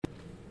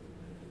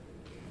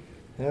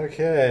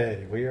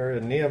Okay, we are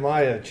in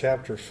Nehemiah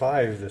chapter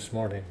 5 this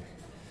morning.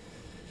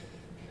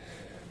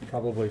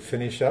 Probably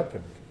finish up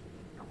and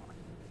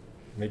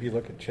maybe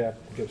look at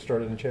get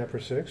started in chapter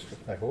 6,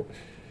 I hope.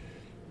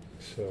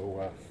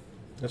 So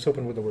let's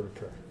open with a word of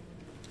prayer.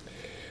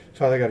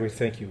 Father God, we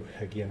thank you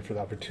again for the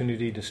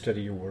opportunity to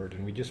study your word,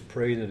 and we just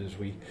pray that as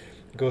we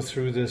go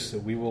through this,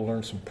 that we will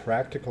learn some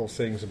practical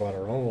things about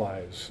our own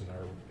lives and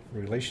our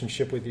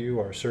relationship with you,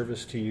 our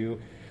service to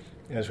you,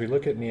 as we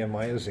look at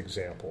Nehemiah's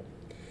example.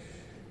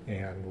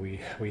 And we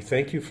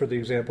thank you for the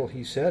example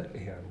he set,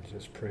 and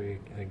just pray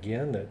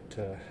again that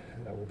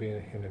that will be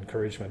an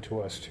encouragement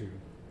to us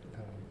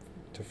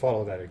to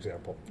follow that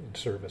example in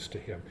service to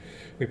him.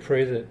 We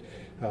pray that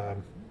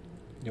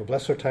you'll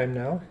bless our time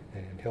now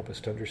and help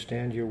us to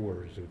understand your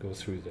words as we go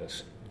through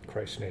this. In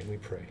Christ's name we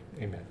pray.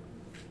 Amen.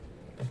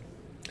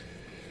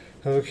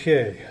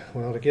 Okay,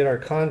 well, to get our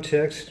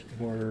context,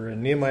 we're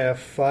in Nehemiah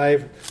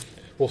 5.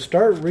 We'll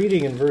start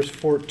reading in verse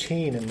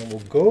 14, and then we'll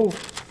go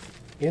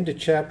into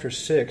chapter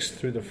 6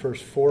 through the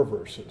first 4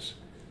 verses.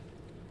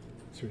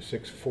 Through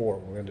 6:4.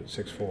 We'll end at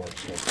 6:4.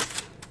 So,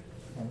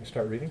 why don't we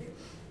start reading?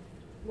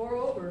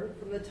 Moreover,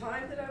 from the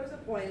time that I was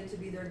appointed to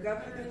be their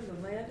governor in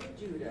the land of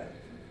Judah,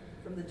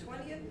 from the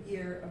 20th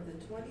year of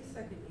the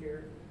 22nd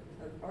year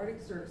of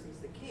Artaxerxes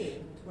the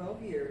king,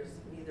 12 years,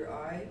 neither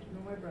I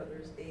nor my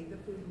brothers ate the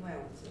food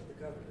allowance of the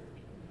governor.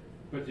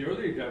 But the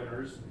earlier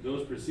governors,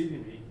 those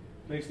preceding me,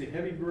 placed a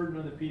heavy burden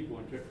on the people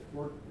and took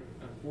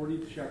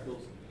 40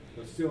 shekels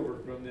of silver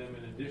from them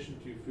in addition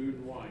to food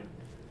and wine.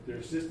 Their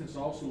assistants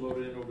also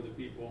loaded in over the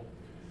people,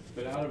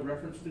 but out of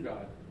reference to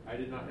God, I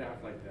did not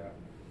act like that.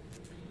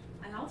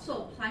 I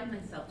also applied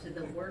myself to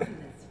the work in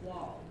this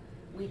wall.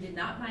 We did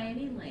not buy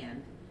any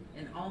land,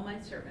 and all my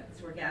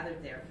servants were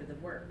gathered there for the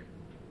work.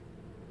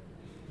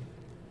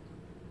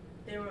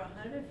 There were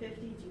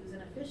 150 Jews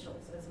and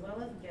officials, as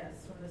well as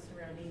guests from the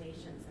surrounding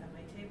nations at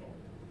my table.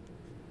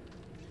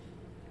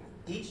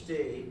 Each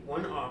day,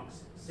 1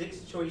 ox,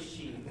 6 choice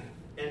sheep,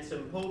 and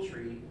some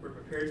poultry were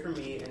prepared for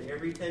me, and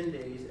every 10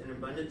 days an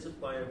abundant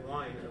supply of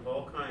wine of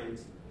all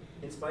kinds.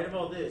 In spite of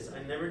all this,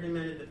 I never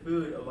demanded the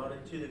food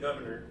allotted to the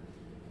governor,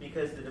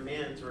 because the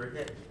demands were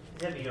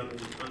heavy on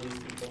these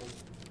people.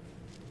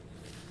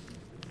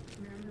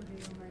 Remember me,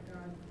 O my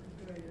God,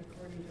 for good,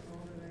 according to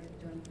all that I have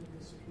done for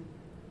this people.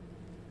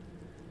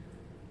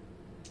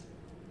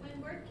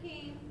 When word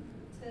came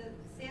to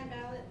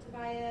Sanballat,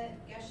 Tobiah,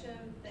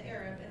 Geshem, the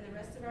Arab, and the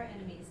rest of our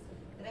enemies,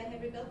 that I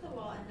had rebuilt the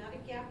wall and not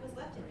a gap was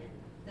left in it,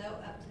 though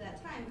up to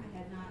that time I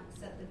had not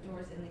set the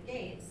doors in the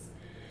gates.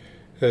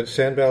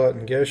 Sanballat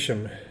and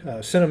Geshem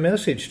sent a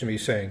message to me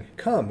saying,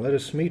 "Come, let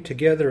us meet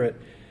together at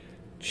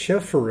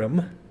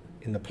Shepharim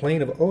in the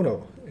plain of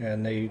Ono,"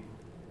 and they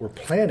were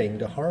planning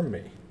to harm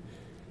me.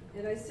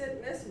 And I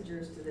sent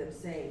messengers to them,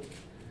 saying,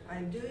 I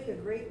am doing a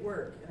great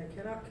work, and I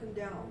cannot come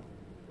down.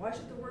 Why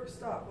should the work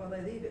stop while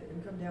I leave it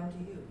and come down to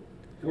you?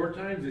 4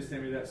 times they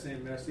sent me that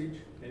same message,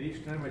 and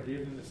each time I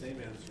gave them the same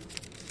answer.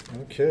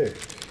 Okay.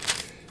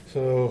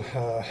 So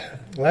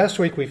last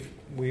week we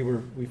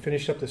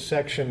finished up the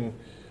section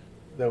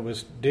that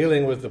was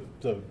dealing with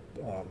the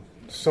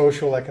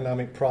social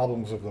economic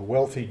problems of the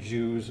wealthy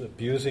Jews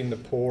abusing the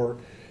poor.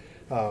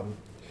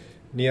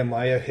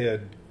 Nehemiah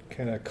had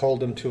kind of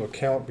called them to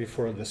account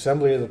before the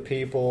assembly of the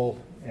people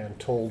and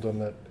told them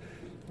that,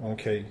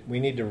 okay, we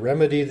need to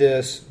remedy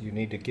this. You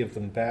need to give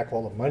them back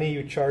all the money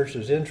you charged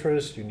as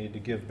interest. You need to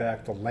give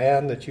back the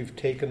land that you've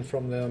taken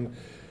from them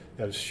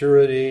as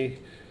surety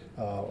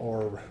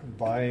or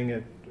buying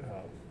it.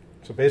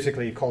 So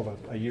basically he called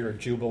a year of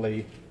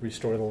jubilee,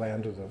 restore the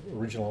land to the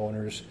original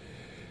owners.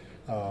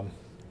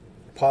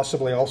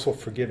 Possibly also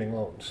forgiving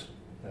loans.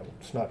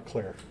 It's not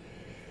clear.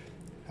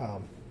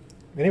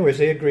 Anyways,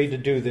 they agreed to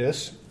do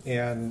this,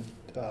 and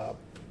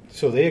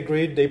so they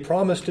agreed, they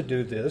promised to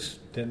do this.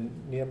 Then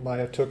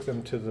Nehemiah took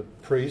them to the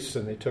priests,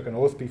 and they took an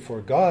oath before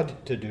God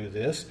to do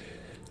this,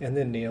 and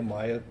then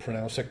Nehemiah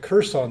pronounced a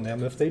curse on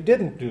them if they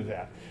didn't do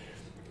that.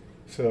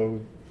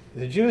 So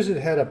the Jews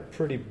had a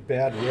pretty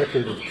bad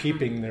record of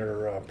keeping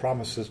their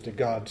promises to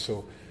God,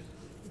 so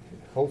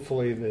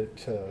hopefully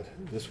that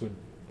this would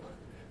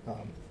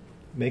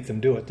make them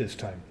do it this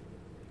time.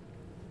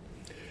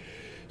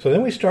 So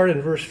then we start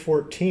in verse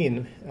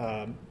 14,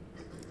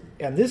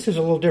 and this is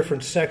a little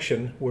different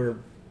section where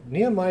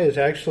Nehemiah is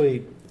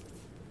actually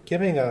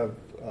giving a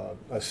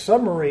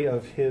summary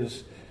of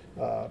his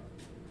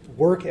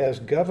work as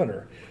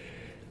governor.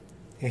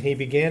 And he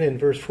began in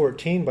verse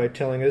 14 by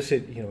telling us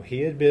that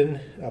he had been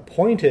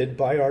appointed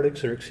by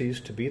Artaxerxes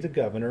to be the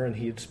governor, and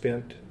he had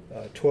spent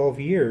 12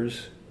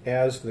 years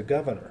as the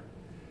governor.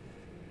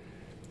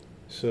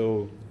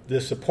 So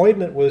this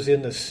appointment was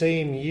in the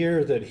same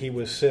year that he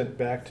was sent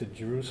back to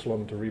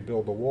Jerusalem to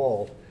rebuild the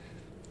wall.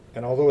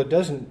 And although it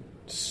doesn't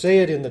say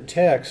it in the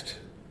text,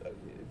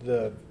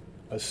 the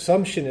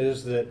assumption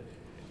is that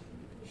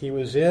he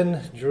was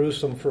in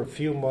Jerusalem for a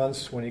few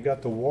months. When he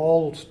got the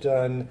walls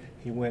done,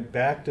 he went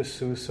back to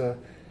Susa.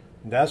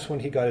 And that's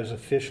when he got his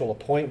official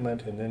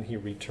appointment, and then he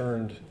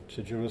returned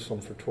to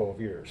Jerusalem for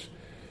 12 years.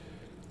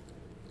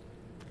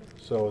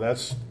 So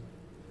that's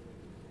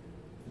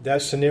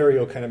that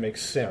scenario kind of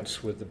makes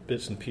sense with the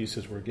bits and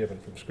pieces we're given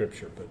from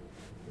Scripture, but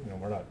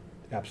we're not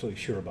absolutely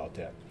sure about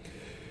that.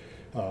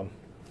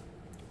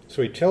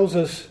 So he tells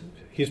us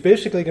he's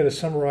basically going to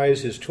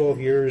summarize his 12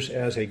 years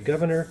as a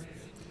governor.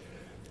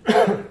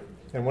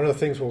 And one of the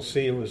things we'll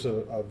see, it was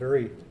a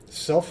very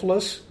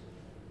selfless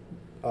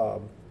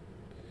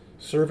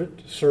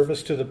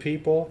service to the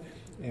people,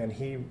 and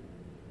he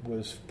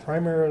was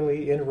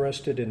primarily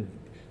interested in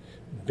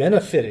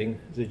benefiting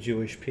the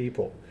Jewish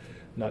people,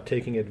 not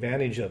taking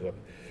advantage of them.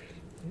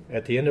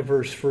 At the end of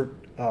verse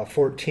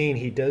 14,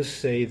 he does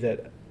say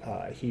that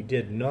he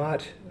did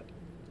not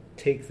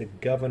take the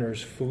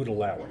governor's food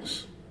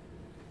allowance.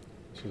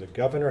 So the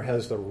governor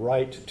has the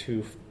right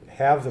to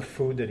have the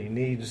food that he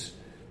needs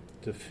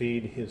to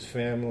feed his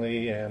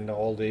family and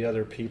all the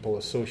other people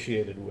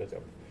associated with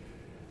him.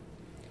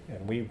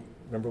 And we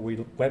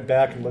went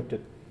back and looked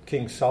at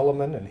King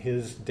Solomon and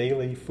his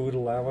daily food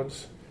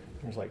allowance.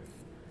 It was like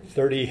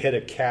 30 head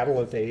of cattle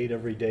that they ate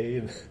every day,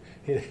 and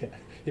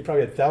he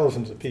probably had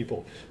thousands of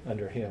people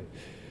under him.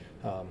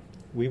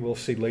 We will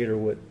see later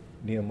what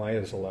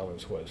Nehemiah's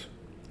allowance was.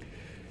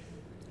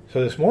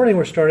 So this morning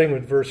we're starting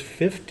with verse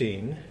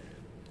 15,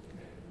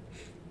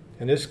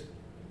 and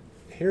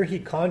here he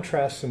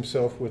contrasts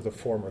himself with the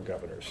former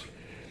governors.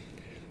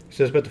 He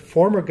says, "But the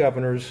former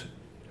governors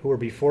who were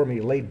before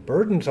me laid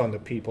burdens on the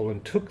people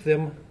and took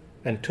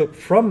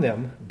from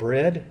them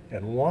bread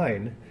and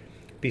wine,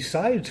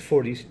 besides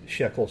 40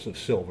 shekels of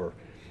silver.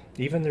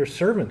 Even their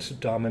servants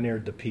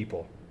domineered the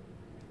people.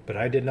 But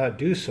I did not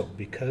do so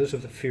because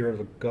of the fear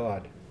of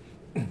God."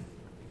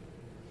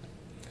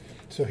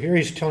 So here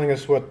he's telling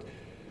us what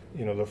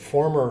the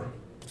former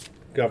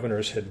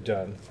governors had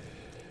done.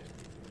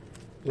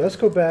 Let's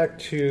go back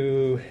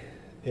to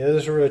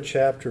Ezra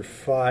chapter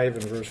 5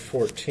 and verse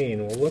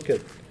 14. We'll look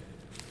at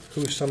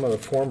who some of the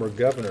former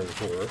governors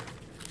were.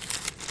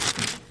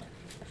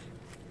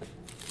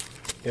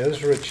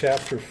 Ezra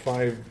chapter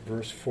 5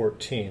 verse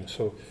 14.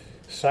 So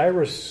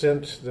Cyrus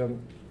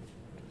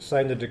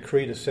signed the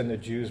decree to send the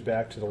Jews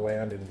back to the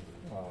land in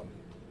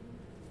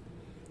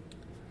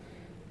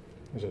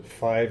was it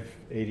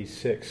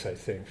 586, I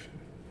think.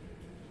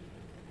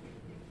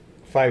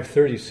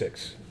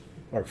 536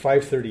 or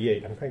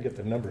 538. I'm trying to get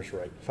the numbers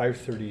right.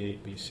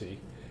 538 BC.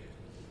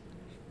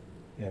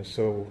 And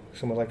so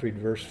someone would like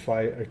to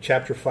read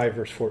chapter 5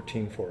 verse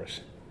 14 for us.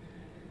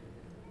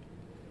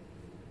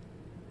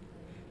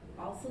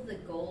 Also the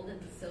gold and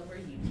silver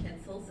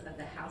utensils of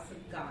the house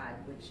of God,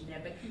 which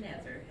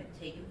Nebuchadnezzar had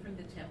taken from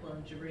the temple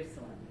in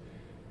Jerusalem,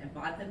 and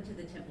brought them to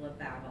the temple of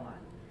Babylon.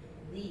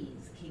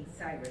 These King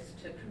Cyrus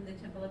took from the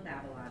temple of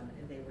Babylon,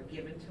 and they were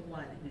given to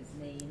one whose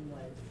name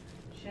was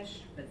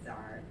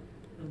Sheshbazzar,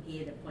 whom he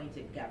had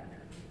appointed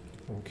governor.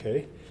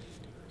 Okay.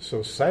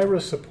 So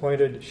Cyrus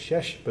appointed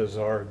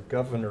Sheshbazzar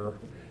governor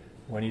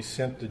when he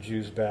sent the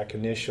Jews back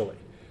initially.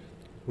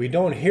 We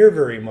don't hear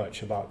very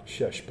much about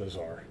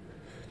Sheshbazzar.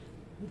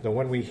 The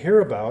one we hear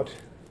about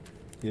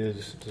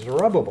is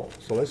Zerubbabel.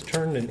 So let's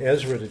turn in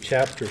Ezra to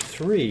chapter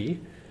 3.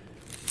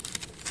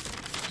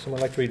 Someone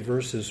would like to read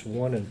verses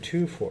 1 and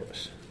 2 for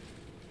us.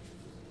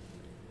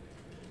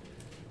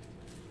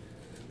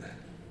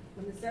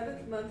 When the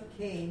 7th month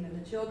came and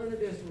the children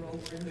of Israel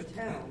were in the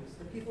towns,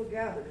 the people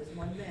gathered as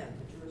one man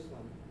to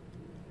Jerusalem.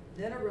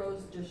 Then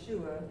arose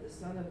Joshua, the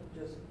son of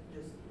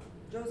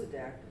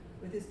Jozadak,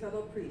 with his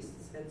fellow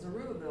priests, and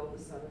Zerubbabel,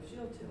 the son of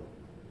Shealtiel,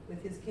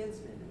 with his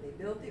kinsmen, and they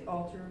built the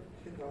altar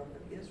of the God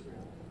of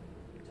Israel,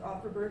 to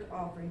offer burnt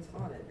offerings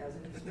on it, as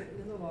it is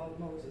written in the law of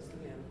Moses, the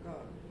man of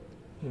God.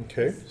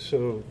 Okay,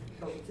 so...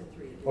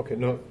 Okay,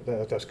 no,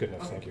 that's good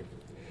enough, thank you.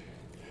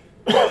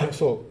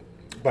 So,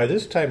 by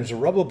this time,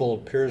 Zerubbabel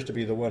appears to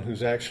be the one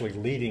who's actually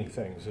leading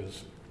things.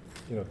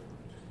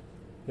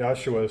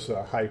 Joshua is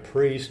the high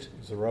priest,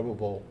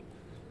 Zerubbabel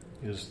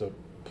is the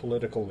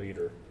political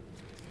leader.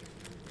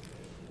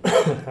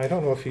 I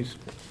don't know if he's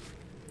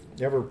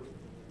ever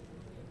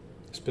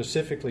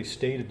specifically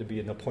stated to be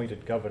an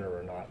appointed governor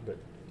or not, but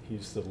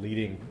he's the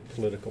leading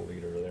political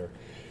leader there.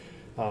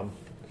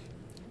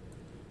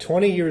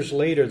 20 years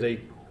later,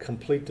 they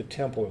complete the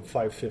temple in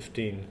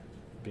 515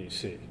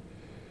 BC.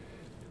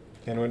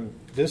 And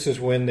this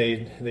is when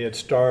they had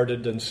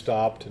started and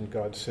stopped, and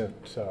God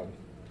sent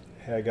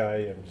Haggai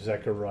and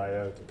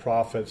Zechariah, the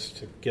prophets,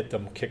 to get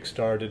them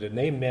kick-started, and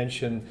they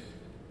mention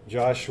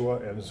Joshua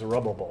and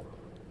Zerubbabel.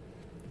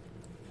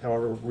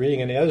 However, reading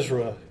in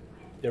Ezra,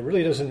 it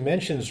really doesn't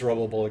mention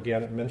Zerubbabel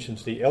again. It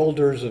mentions the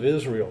elders of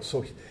Israel.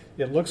 So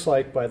it looks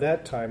like by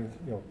that time,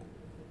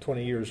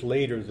 20 years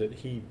later, that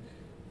he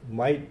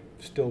might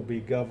still be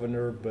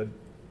governor, but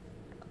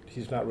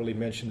he's not really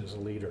mentioned as a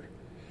leader.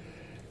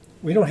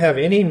 We don't have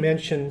any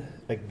mention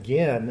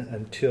again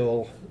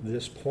until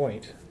this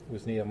point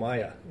with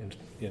Nehemiah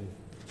in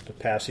the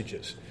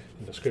passages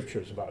in the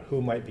scriptures about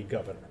who might be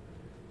governor.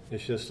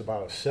 It's just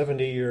about a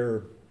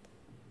 70-year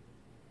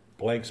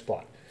blank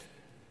spot.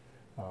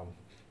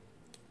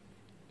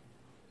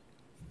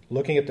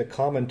 Looking at the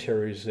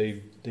commentaries,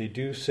 they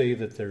do say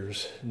that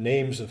there's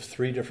names of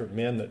 3 different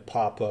men that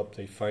pop up.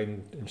 They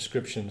find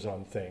inscriptions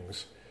on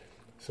things.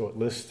 So it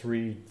lists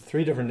three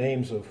different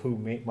names of who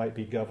might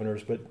be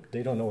governors, but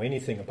they don't know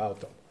anything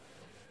about them.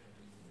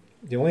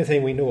 The only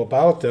thing we know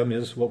about them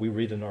is what we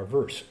read in our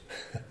verse.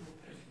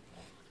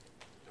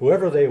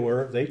 Whoever they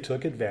were, they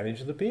took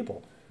advantage of the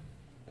people.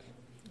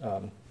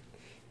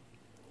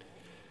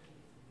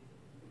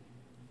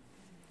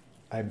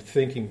 I'm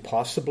thinking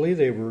possibly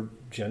they were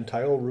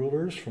Gentile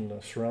rulers from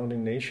the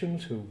surrounding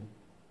nations who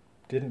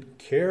didn't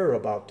care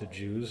about the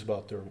Jews,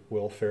 about their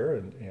welfare,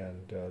 and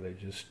they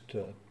just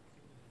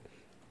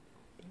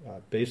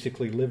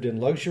basically lived in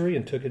luxury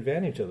and took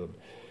advantage of them.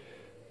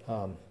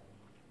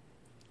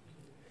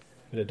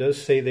 But it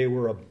does say they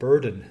were a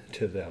burden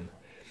to them.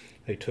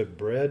 They took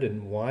bread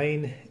and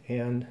wine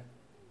and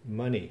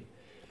money.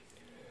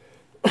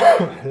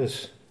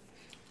 This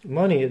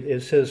money,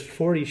 it says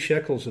 40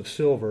 shekels of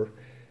silver.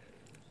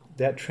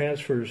 That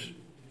transfers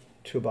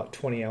to about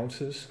 20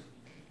 ounces.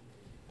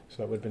 So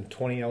that would have been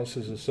 20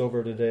 ounces of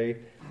silver today.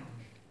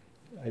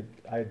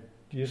 I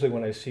usually,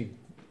 when I see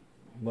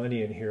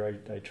money in here,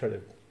 I try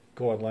to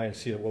go online and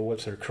see, well,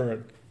 what's their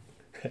current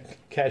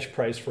cash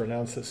price for an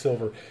ounce of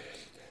silver.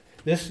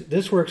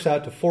 This works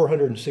out to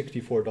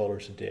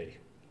 $464 a day.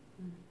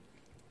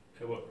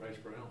 At what price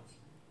per ounce?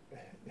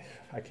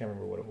 I can't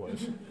remember what it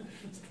was.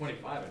 It's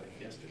 25, I think,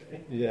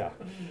 yesterday. Yeah.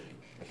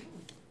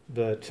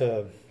 But,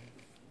 so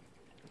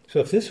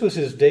if this was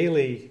his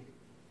daily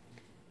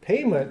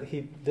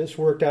payment, this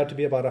worked out to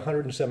be about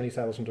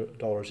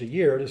 $170,000 a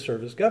year to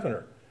serve as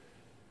governor.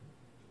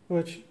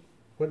 Which,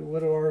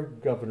 what are our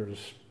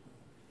governors?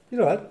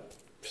 That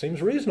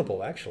seems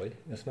reasonable, actually.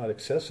 It's not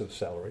excessive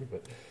salary,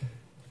 but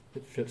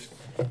it fits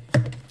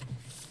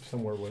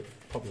somewhere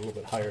probably a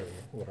little bit higher than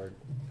what our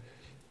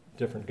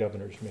different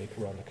governors make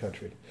around the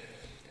country.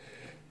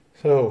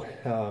 So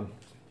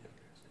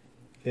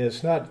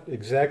it's not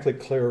exactly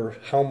clear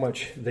how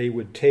much they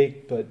would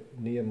take, but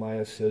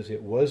Nehemiah says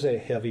it was a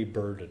heavy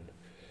burden.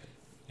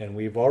 And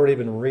we've already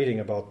been reading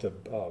about the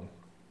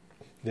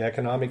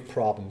economic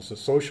problems, the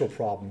social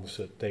problems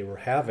that they were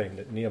having,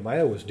 that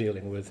Nehemiah was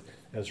dealing with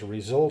as a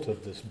result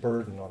of this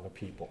burden on the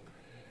people.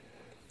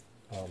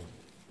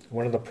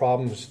 One of the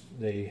problems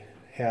they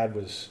had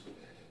was,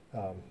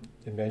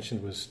 it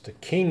mentioned, was the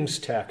king's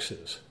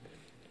taxes.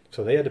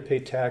 So they had to pay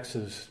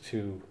taxes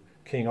to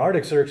King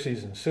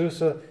Artaxerxes in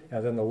Susa,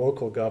 and then the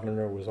local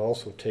governor was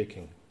also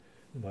taking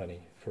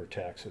money for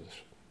taxes.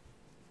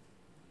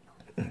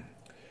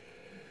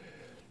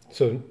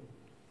 So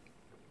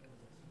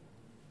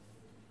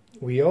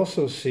we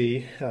also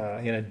see,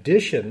 in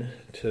addition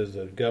to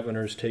the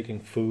governors taking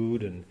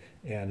food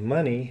and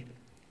money,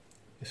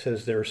 it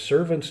says their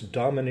servants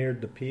domineered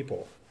the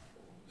people.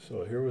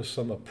 So here was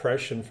some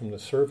oppression from the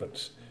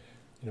servants.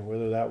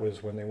 Whether that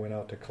was when they went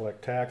out to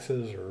collect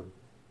taxes or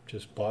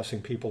just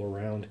bossing people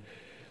around.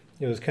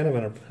 It was kind of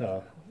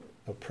an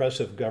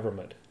oppressive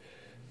government.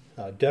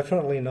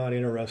 Definitely not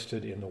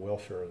interested in the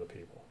welfare of the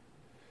people.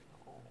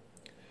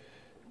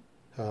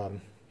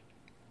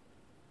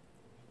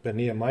 But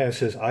Nehemiah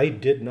says, I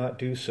did not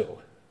do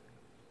so.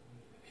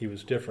 He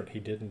was different.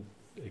 He didn't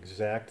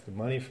exact the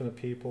money from the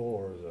people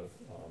or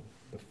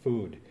the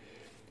food.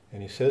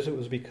 And he says it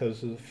was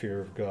because of the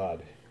fear of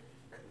God.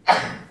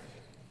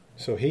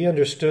 So he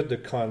understood the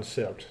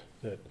concept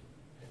that,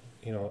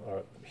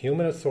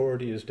 human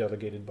authority is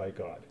delegated by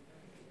God.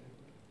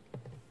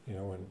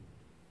 When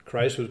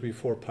Christ was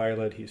before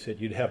Pilate, he said,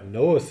 you'd have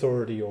no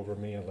authority over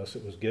me unless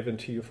it was given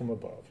to you from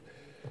above.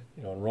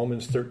 And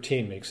Romans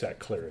 13 makes that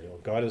clear.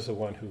 God is the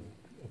one who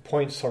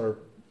appoints our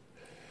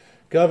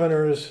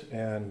governors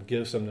and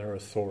gives them their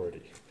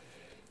authority.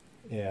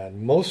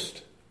 And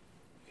most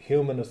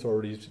human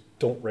authorities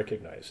don't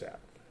recognize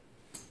that.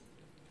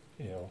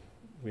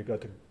 We've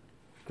got the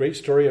great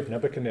story of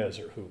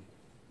Nebuchadnezzar, who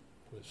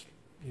was,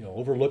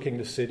 overlooking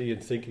the city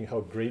and thinking how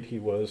great he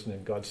was, and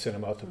then God sent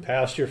him out to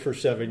pasture for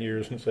 7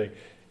 years and saying,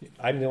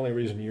 I'm the only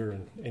reason you're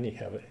in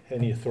have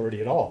any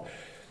authority at all.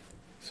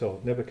 So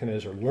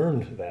Nebuchadnezzar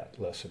learned that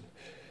lesson.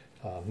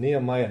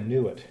 Nehemiah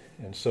knew it,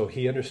 and so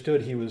he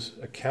understood he was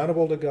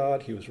accountable to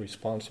God, he was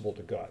responsible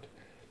to God.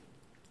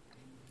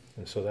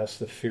 And so that's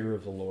the fear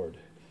of the Lord.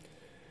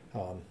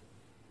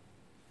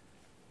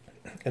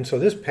 And so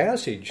this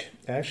passage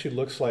actually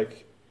looks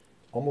like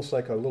almost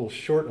like a little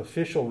short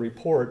official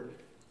report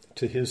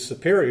to his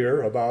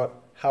superior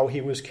about how he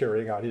was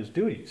carrying out his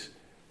duties,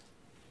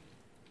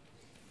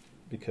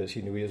 because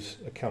he knew he was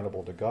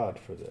accountable to God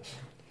for this.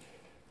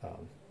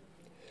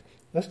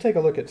 Let's take a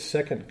look at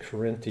 2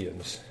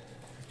 Corinthians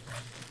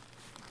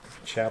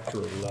chapter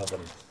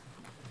 11.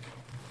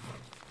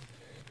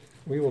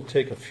 We will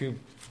take a few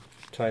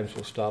times,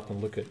 we'll stop and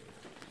look at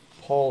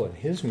Paul and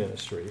his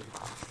ministry,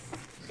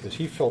 because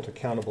he felt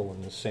accountable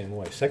in the same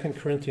way. 2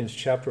 Corinthians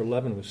chapter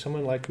 11, would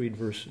someone like to read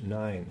verse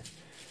 9?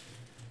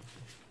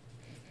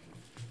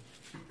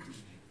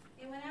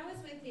 And when I was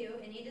with you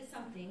and needed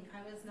something,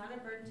 I was not a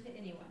burden to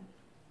anyone.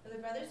 For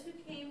the brothers who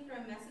came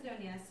from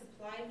Macedonia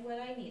supplied what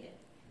I needed.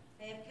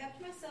 I have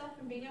kept myself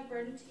from being a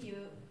burden to you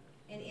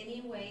in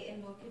any way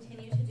and will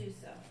continue to do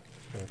so.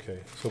 Okay,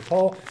 so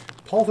Paul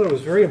thought it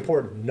was very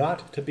important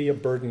not to be a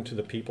burden to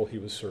the people he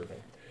was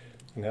serving.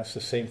 And that's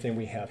the same thing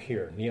we have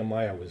here.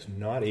 Nehemiah was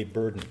not a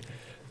burden.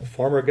 The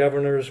former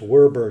governors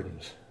were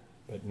burdens,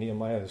 but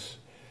Nehemiah is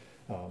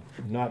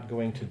not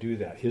going to do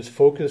that. His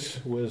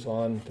focus was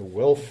on the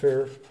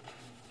welfare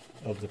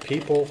of the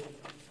people,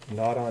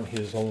 not on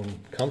his own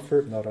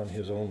comfort, not on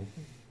his own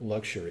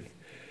luxury.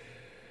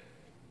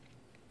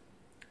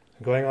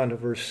 Going on to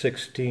verse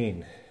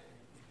 16,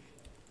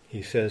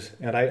 he says,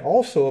 "And I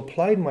also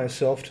applied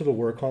myself to the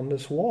work on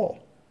this wall.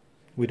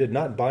 We did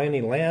not buy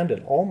any land,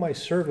 and all my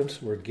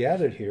servants were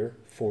gathered here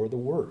for the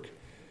work."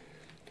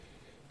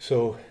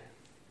 So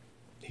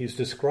he's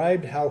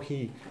described how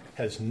he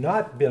has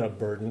not been a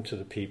burden to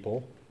the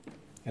people,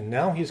 and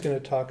now he's going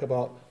to talk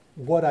about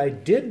what I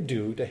did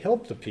do to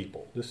help the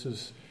people. This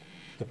is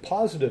the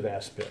positive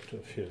aspect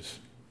of his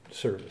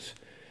service.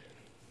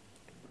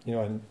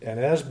 And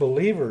as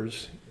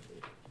believers,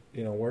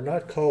 we're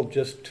not called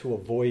just to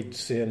avoid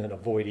sin and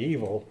avoid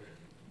evil.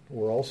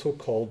 We're also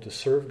called to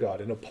serve God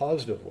in a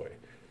positive way.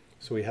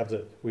 So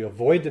we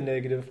avoid the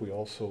negative, we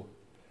also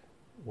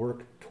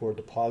work toward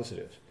the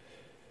positive.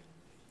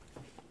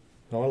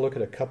 Now I want to look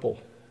at a couple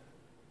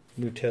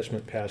New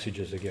Testament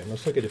passages again.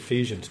 Let's look at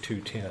Ephesians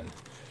 2:10.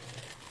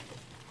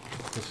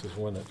 This is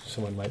one that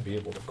someone might be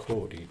able to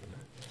quote even.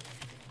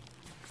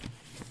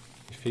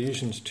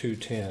 Ephesians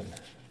 2:10.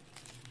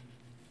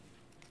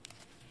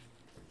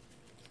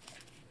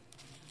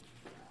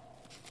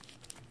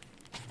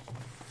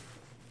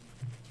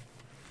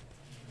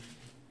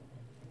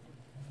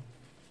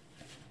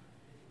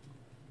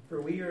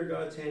 For we are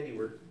God's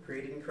handiwork,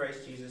 created in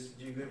Christ Jesus to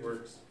do good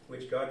works,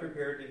 which God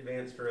prepared in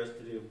advance for us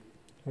to do.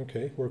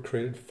 Okay, we're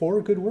created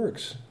for good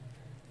works.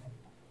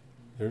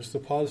 There's the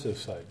positive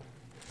side.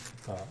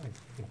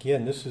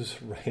 Again, this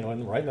is right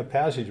in the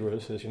passage where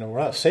it says, we're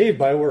not saved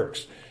by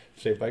works,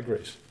 saved by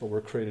grace, but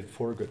we're created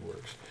for good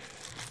works.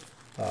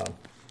 And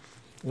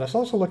let's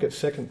also look at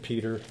 2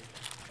 Peter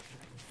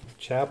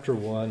chapter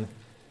 1.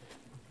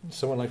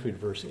 Someone like to read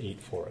verse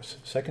 8 for us.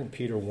 2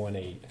 Peter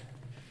 1:8.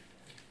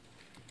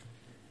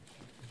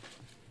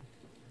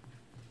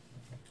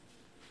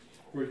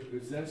 For to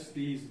possess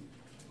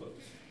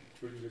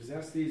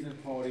these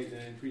inequalities in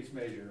increased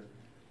measure,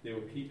 they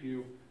will keep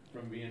you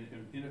from being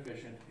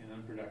inefficient and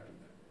unproductive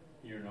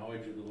in your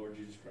knowledge of the Lord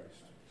Jesus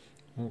Christ.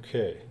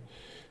 Okay.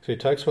 So he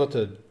talks about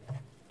the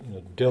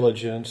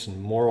diligence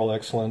and moral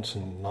excellence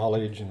and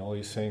knowledge and all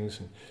these things,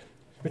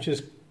 which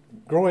is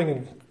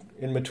growing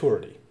in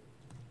maturity.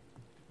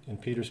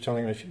 And Peter's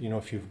telling him,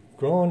 if you've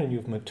grown and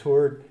you've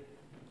matured,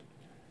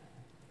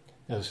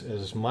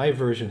 as my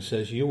version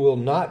says, you will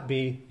not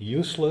be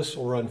useless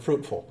or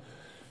unfruitful.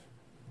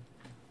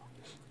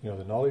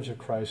 The knowledge of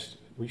Christ,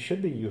 we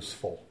should be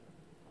useful.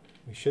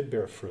 We should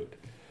bear fruit.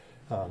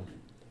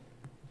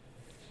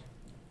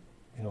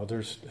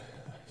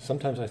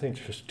 Sometimes I think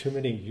there's too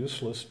many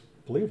useless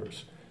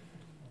believers.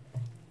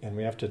 And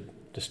we have to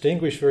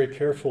distinguish very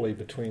carefully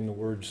between the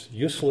words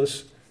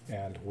useless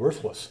and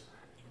worthless.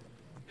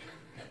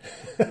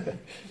 I've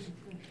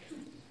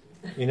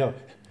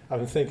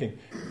been thinking,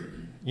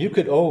 you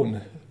could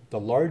own the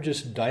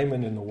largest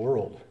diamond in the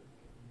world.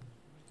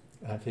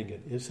 And I think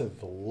it is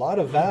of a lot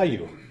of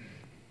value.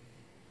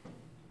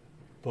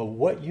 But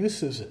what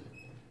use is it?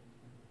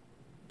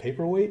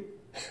 Paperweight?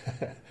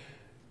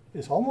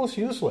 It's almost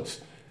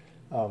useless.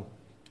 But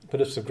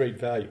it's of great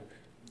value.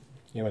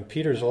 And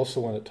Peter's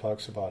also one that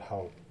talks about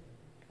how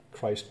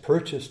Christ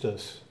purchased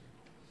us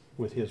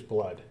with his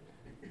blood.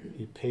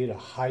 He paid a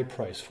high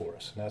price for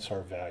us, and that's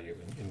our value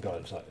in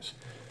God's eyes.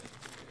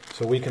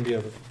 So we can be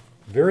of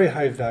very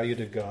high value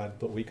to God,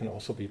 but we can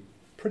also be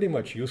pretty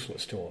much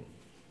useless to him.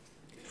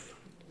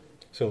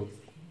 So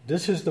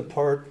this is the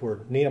part where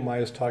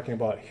Nehemiah is talking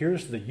about,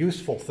 here's the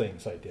useful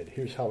things I did.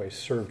 Here's how I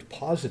served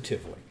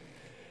positively.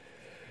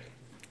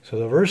 So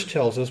the verse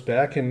tells us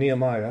back in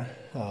Nehemiah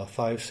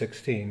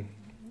 5:16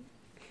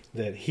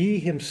 that he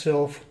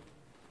himself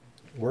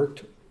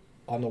worked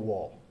on the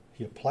wall.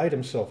 He applied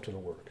himself to the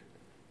work.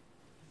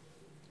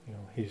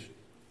 He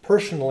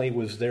personally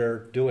was there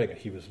doing it.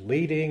 He was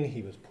leading.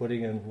 He was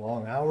putting in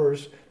long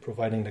hours,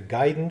 providing the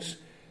guidance.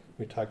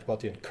 We talked about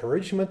the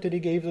encouragement that he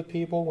gave the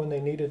people when they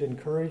needed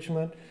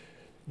encouragement.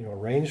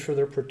 Arranged for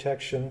their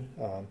protection.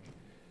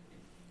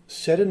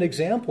 Set an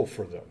example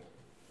for them.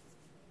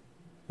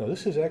 Now,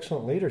 this is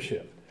excellent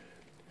leadership.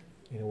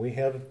 We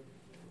have,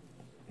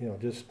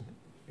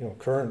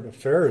 current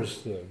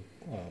affairs, the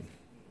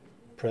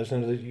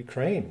president of the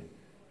Ukraine.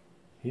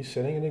 He's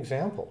setting an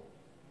example.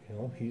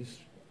 He's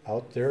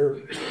out there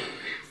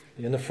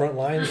in the front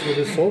lines with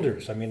his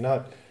soldiers.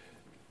 Not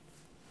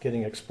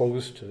getting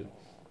exposed to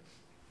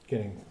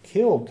getting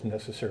killed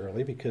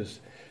necessarily, because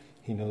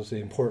he knows the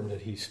importance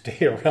that he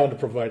stay around to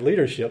provide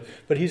leadership,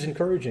 but he's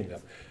encouraging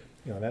them.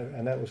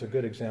 And that was a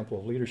good example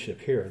of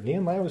leadership here.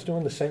 Nehemiah was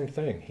doing the same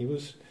thing. He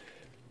was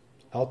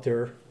out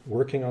there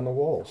working on the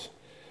walls.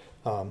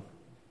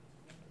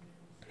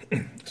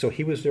 So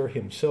he was there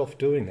himself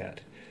doing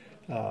that.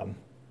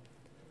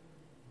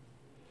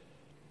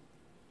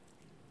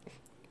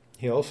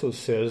 He also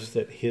says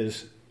that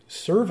his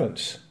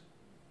servants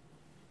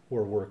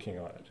were working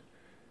on it.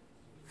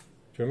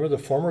 Do you remember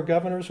the former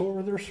governors? What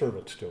were their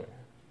servants doing?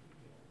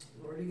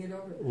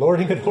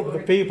 Lording it over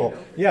the people.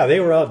 Yeah, they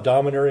were out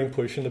domineering,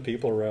 pushing the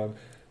people around.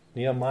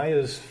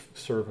 Nehemiah's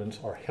servants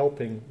are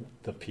helping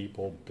the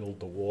people build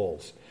the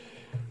walls.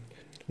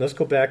 Let's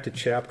go back to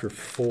chapter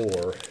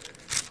 4.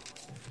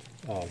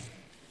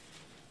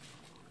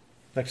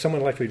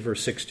 Someone like to read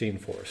verse 16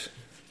 for us.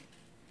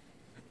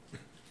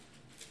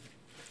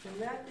 From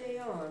that day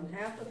on,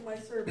 half of my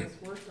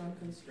servants worked on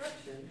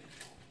construction,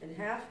 and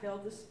half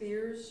held the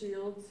spears,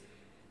 shields,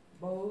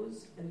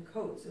 bows, and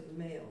coats of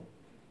the mail.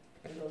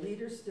 And the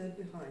leaders stood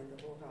behind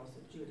the whole house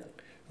of Judah.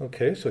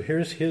 Okay, so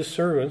here's his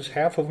servants.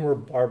 Half of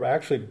them are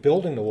actually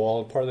building the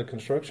wall, part of the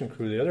construction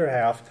crew. The other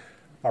half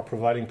are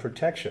providing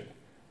protection.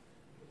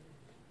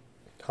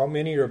 How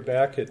many are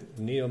back at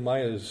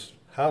Nehemiah's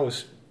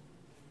house,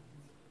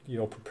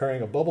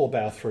 preparing a bubble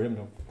bath for him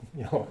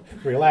to,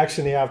 relax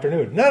in the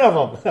afternoon? None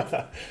of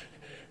them.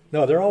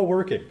 No, they're all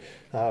working.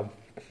 And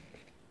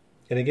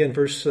again,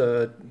 verse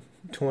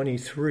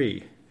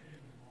 23.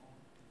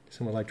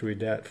 Someone would like to read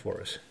that for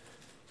us.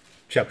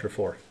 Chapter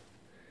 4.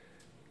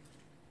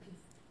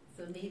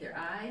 So neither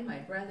I, my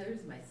brothers,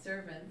 my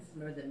servants,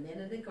 nor the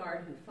men of the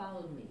guard who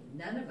followed me,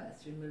 none of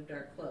us removed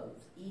our clothes.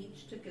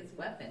 Each took his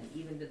weapon,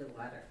 even to the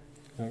water.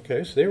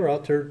 Okay, so they were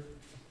out there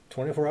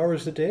 24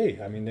 hours a day.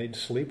 I mean, they'd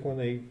sleep when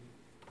they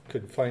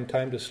could find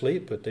time to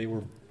sleep, but they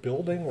were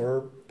building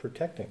or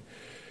protecting,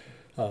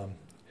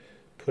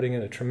 putting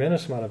in a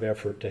tremendous amount of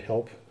effort to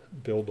help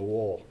build the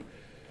wall.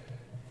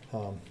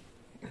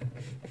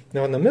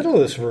 Now, in the middle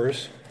of this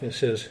verse, it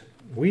says,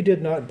 "We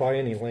did not buy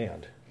any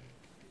land,"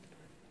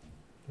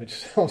 which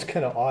sounds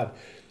kind of odd,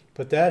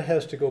 but that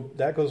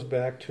goes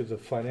back to the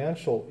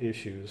financial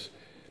issues.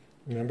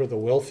 Remember, the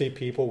wealthy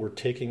people were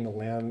taking the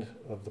land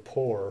of the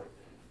poor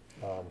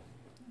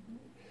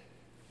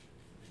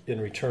in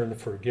return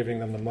for giving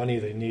them the money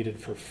they needed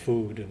for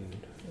food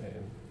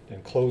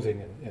and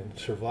clothing and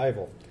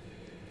survival.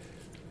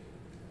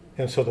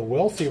 And so the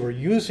wealthy were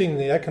using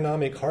the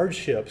economic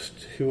hardships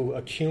to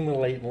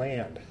accumulate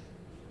land.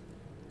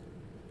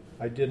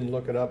 I didn't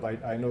look it up.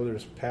 I know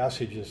there's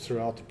passages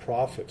throughout the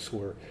prophets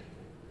where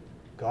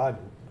God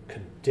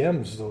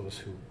condemns those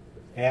who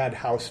add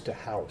house to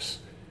house.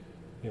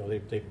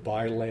 They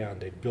buy land,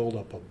 they build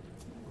up a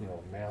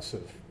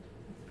massive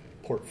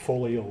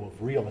portfolio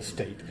of real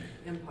estate.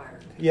 Empire.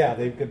 Yeah,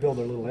 they could build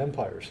their little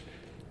empires,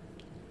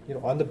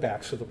 on the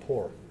backs of the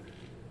poor.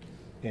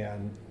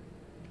 And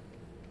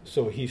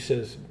so he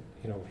says,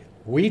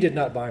 we did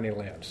not buy any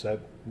lands. That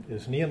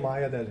is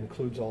Nehemiah. That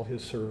includes all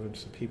his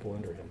servants, the people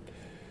under him.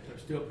 I'm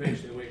still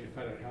patiently waiting to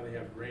find out how they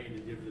have grain to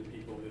give to the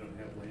people who don't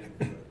have land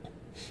for it.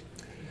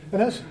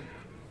 And that's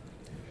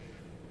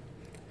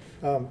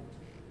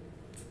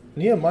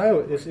Nehemiah.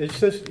 It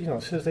says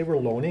it says they were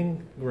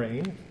loaning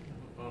grain.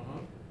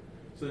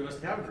 So they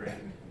must have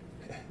grain.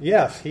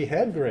 Yes, he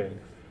had grain.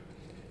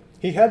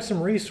 He had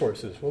some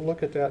resources. We'll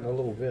look at that in a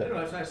little bit.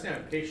 That's what I say.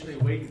 I'm patiently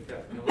waiting for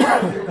that.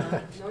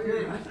 No,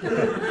 you're not.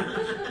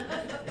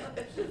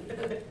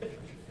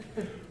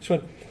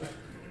 So,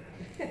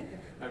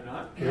 I'm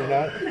not? You're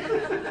not?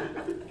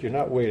 You're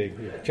not waiting.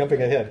 You're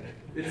jumping ahead.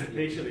 It's a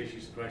patient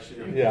issues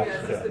question. Yeah.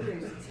 Yes, it's the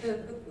patience.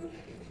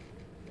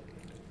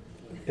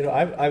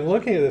 I'm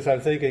looking at this, I'm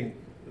thinking,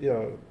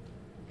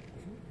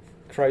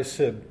 Christ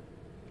said,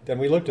 then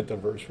we looked at the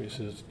verse where he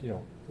says,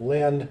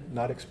 lend,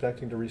 not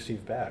expecting to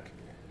receive back.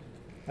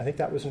 I think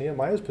that was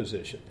Nehemiah's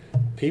position.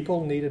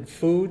 People needed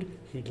food.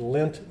 He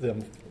lent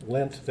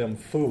them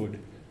food,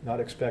 not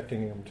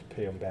expecting them to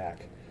pay them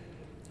back.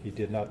 He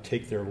did not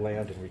take their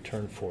land in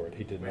return for it.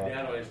 He did not. My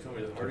dad always told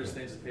me the hardest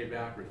things to pay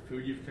back were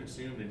food you've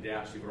consumed and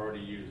gas you've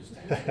already used.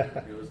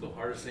 It was the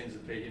hardest things to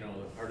pay. The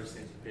hardest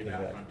things to pay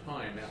back on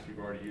time after you've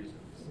already used them.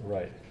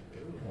 Right.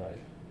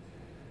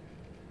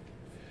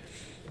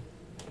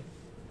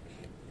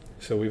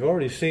 So we've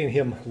already seen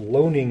him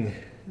loaning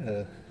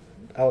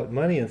out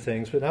money and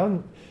things, but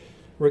now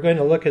we're going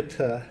to look at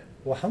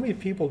how many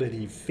people did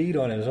he feed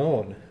on his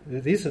own?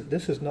 This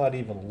is not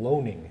even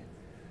loaning.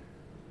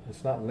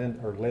 It's not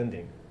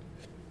lending.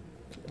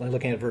 I'm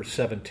looking at verse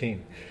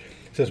 17.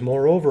 It says,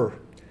 "Moreover,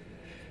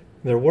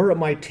 there were at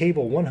my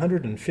table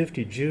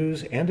 150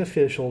 Jews and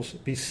officials,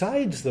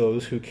 besides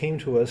those who came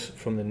to us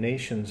from the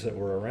nations that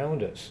were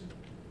around us."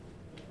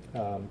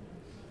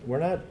 We're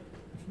not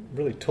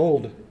really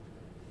told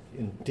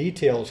in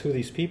details who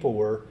these people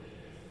were,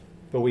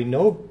 but we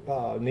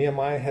know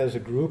Nehemiah has a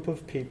group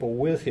of people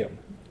with him.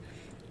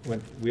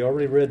 We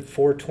already read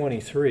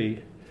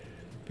 4:23,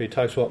 but he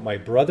talks about my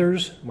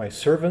brothers, my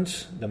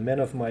servants, the men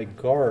of my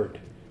guard.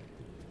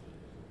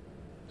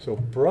 So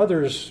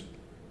brothers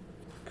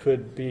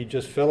could be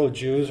just fellow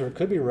Jews, or it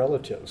could be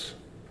relatives.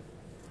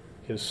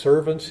 His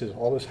servants,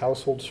 all his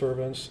household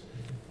servants,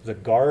 the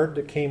guard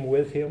that came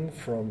with him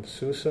from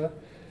Susa.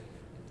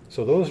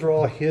 So those are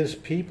all his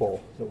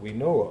people that we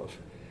know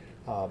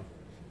of.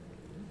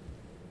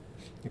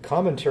 The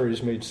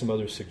commentaries made some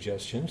other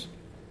suggestions.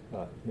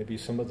 Maybe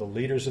some of the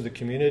leaders of the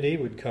community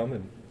would come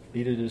and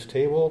eat at his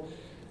table.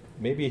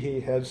 Maybe he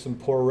had some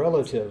poor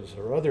relatives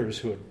or others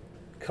who had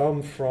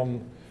come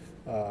from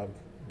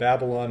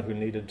Babylon who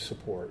needed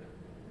support.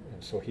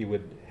 And so he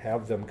would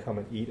have them come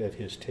and eat at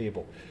his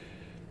table.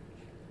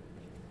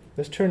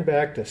 Let's turn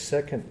back to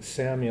 2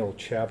 Samuel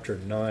chapter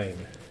 9.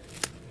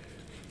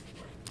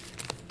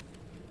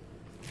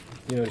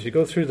 As you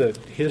go through the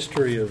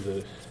history of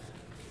the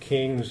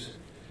kings,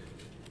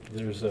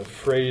 there's a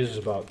phrase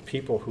about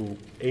people who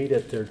ate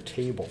at their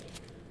table.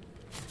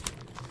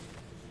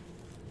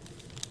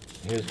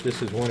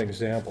 This is one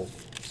example.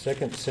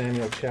 2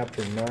 Samuel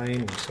chapter 9,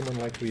 would someone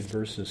like to read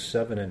verses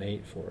 7 and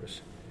 8 for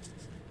us?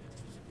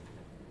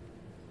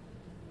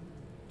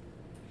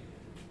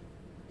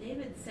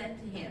 David said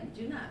to him,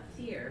 "Do not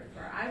fear,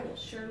 for I will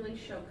surely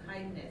show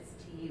kindness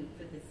to you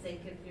for the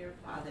sake of your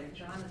father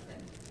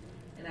Jonathan.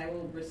 And I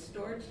will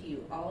restore to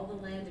you all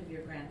the land of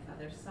your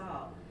grandfather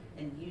Saul,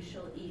 and you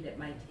shall eat at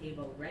my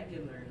table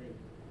regularly."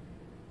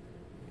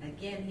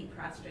 Again he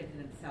prostrated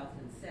himself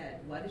and said,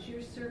 "What is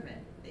your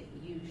servant that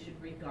you should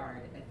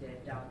regard a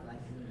dead dog like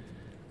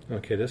me?"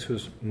 Okay, this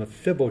was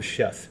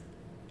Mephibosheth.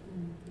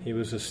 He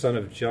was the son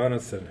of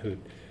Jonathan,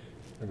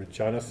 remember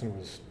Jonathan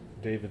was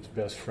David's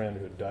best friend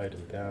who had died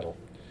in battle.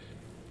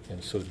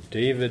 And so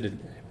David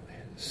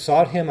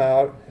sought him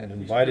out and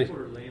invited...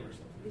 Or lame or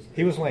something.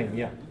 He was lame,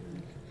 yeah.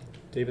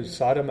 David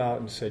sought him out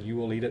and said, "You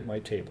will eat at my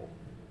table."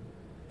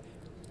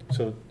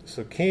 So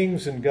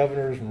kings and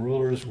governors and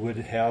rulers would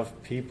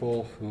have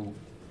people who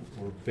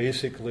were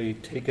basically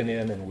taken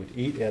in and would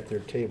eat at their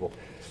table.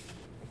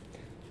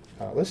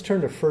 Let's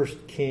turn to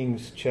 1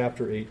 Kings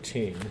chapter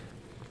 18.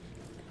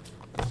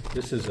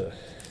 This is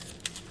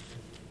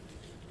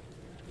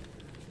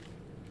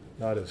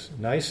not as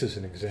nice as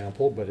an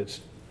example, but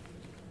it's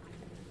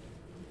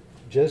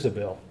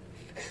Jezebel.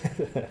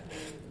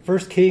 1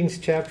 Kings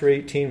chapter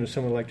 18, would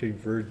someone like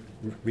to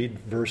read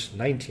verse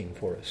 19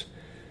 for us?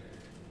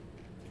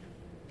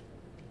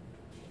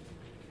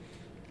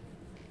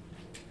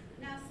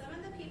 Now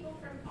summon the people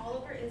from all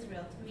over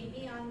Israel to meet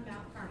me on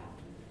Mount Carmel,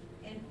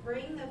 and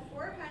bring the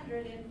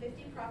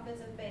 450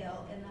 prophets of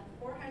Baal and the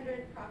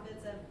 400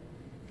 prophets of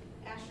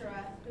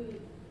Asherah who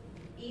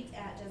eat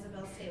at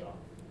Jezebel's table.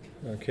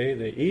 Okay,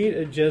 they eat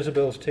at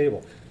Jezebel's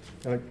table.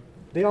 Now,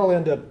 they all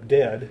end up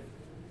dead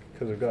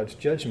because of God's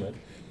judgment,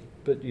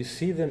 but you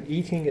see them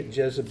eating at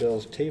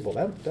Jezebel's table.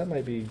 That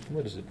might be,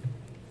 what is it?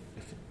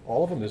 If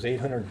all of them, there's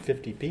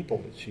 850 people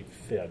that she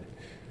fed.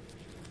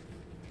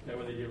 That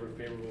way they give her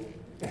favorable.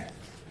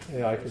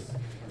 Yeah, I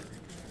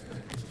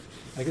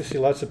could see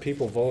lots of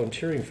people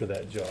volunteering for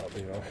that job,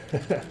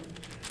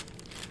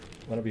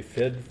 Want to be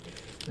fed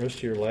the rest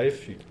of your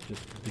life? You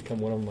just become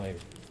one of my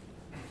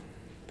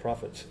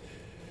prophets.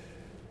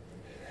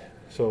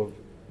 So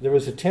there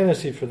was a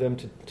tendency for them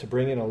to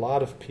bring in a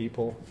lot of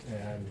people,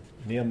 and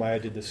Nehemiah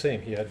did the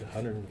same. He had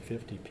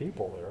 150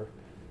 people there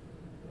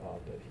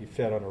that he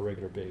fed on a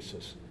regular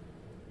basis.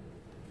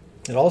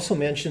 It also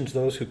mentions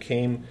those who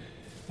came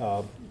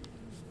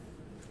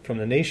from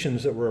the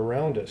nations that were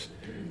around us.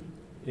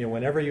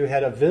 Whenever you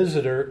had a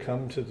visitor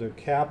come to the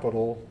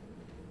capital,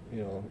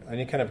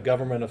 any kind of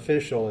government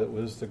official, it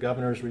was the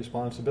governor's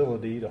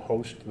responsibility to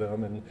host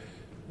them and,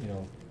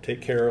 take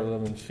care of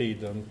them and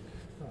feed them.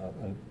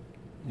 And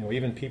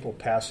even people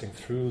passing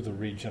through the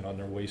region on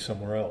their way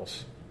somewhere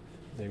else,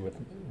 they would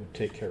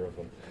take care of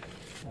them.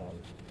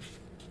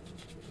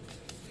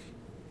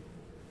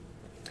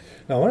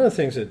 Now, one of the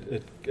things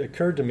that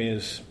occurred to me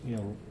is,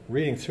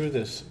 reading through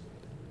this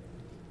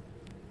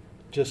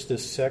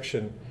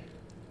section,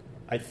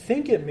 I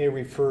think it may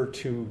refer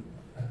to,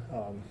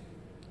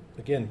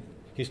 again,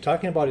 he's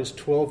talking about his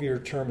 12-year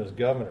term as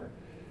governor.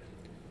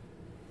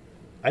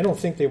 I don't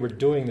think they were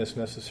doing this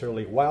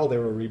necessarily while they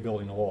were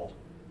rebuilding the wall.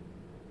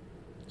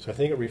 So I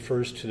think it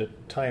refers to the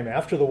time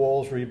after the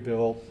wall's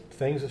rebuilt,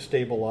 things have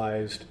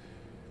stabilized.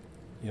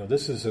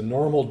 This is a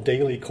normal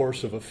daily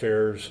course of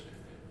affairs,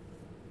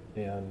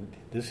 and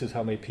this is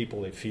how many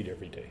people they feed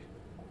every day.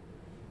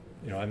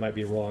 I might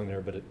be wrong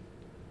there, but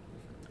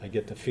I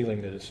get the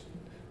feeling that it's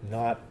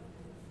not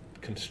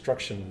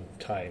construction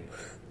time.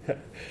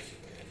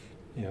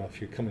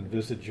 If you come and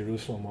visit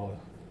Jerusalem while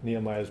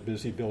Nehemiah is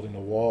busy building the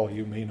wall,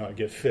 you may not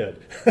get fed.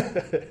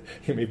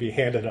 You may be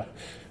handed a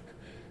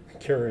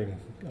carrying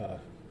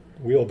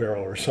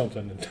wheelbarrow or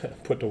something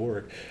and put to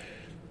work.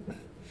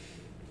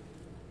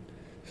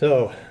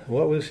 So,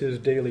 what was his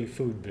daily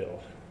food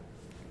bill?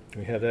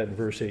 We have that in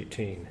verse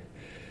 18.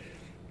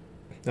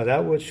 Now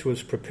that which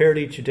was prepared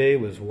each day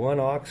was 1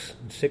 ox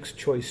and 6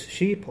 choice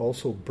sheep.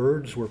 Also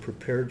birds were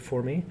prepared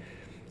for me.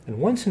 And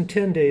once in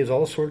 10 days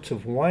all sorts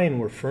of wine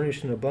were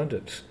furnished in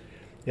abundance.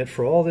 Yet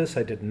for all this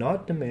I did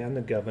not demand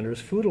the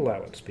governor's food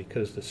allowance,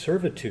 because the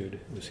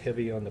servitude was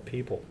heavy on the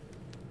people.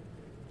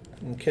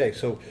 Okay,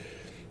 so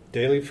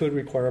daily food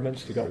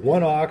requirements. You got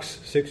 1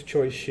 ox, 6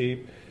 choice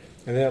sheep,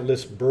 and then it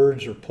lists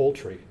birds or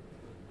poultry.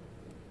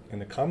 And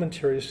the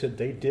commentary said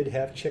they did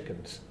have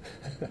chickens.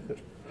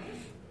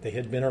 They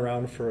had been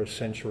around for a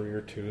century or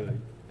two. They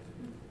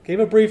gave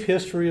a brief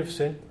history of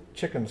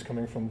chickens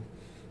coming from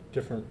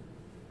different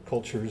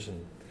cultures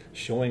and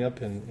showing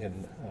up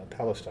in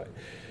Palestine.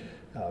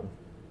 Now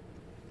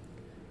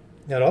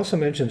it also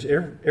mentions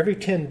every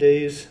 10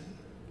 days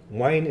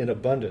wine in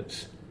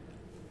abundance.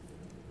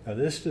 Now,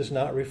 this does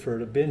not refer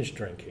to binge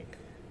drinking.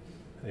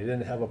 They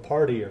didn't have a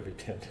party every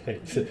 10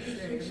 days.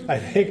 I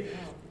think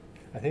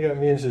what it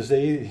means is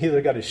they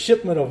either got a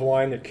shipment of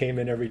wine that came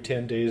in every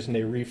 10 days and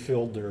they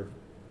refilled their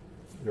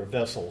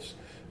vessels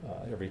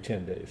every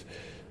 10 days.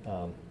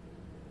 Now,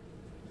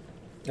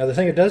 the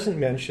thing it doesn't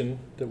mention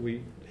that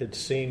we had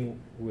seen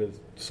with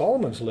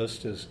Solomon's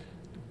list is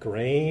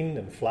grain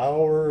and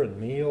flour and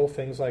meal,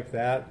 things like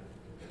that.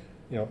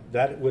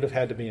 That would have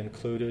had to be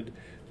included.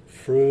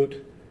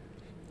 Fruit.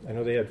 I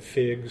know they had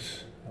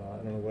figs. I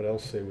don't know what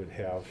else they would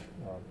have.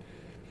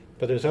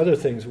 But there's other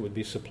things that would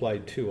be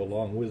supplied too,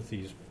 along with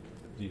these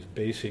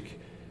basic.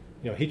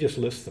 He just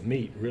lists the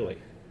meat, really.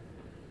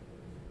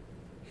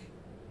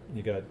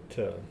 You got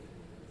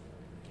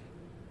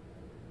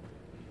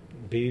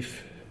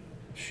beef,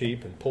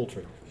 sheep, and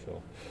poultry.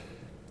 So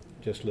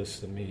just lists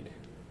the meat.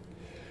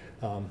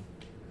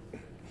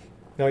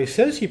 Now he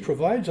says he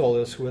provides all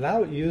this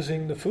without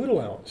using the food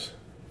allowance.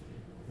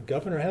 The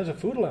governor has a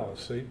food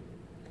allowance. So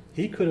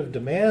he could have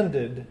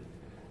demanded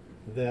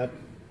that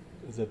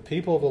the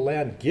people of the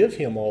land give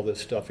him all this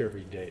stuff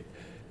every day.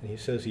 And he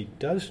says he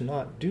does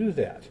not do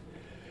that.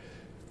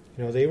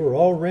 They were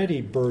already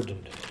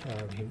burdened.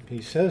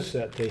 He says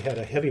that they had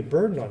a heavy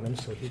burden on them,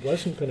 so he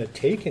wasn't going to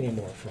take any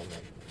more from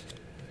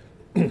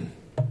them.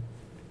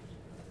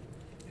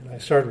 And I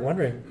started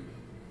wondering,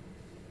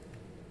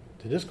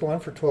 did this go on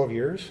for 12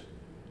 years?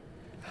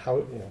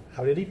 How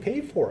did he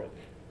pay for it?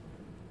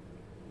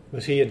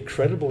 Was he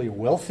incredibly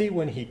wealthy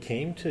when he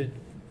came to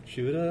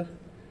Judah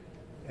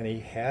and he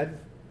had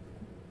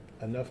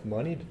enough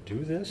money to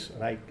do this?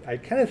 And I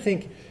kind of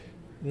think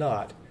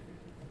not.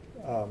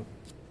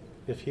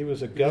 If he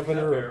was a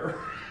governor,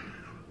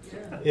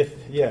 if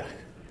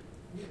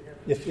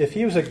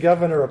he was a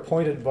governor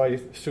appointed by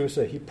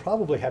Susa, he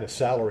probably had a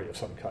salary of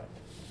some kind.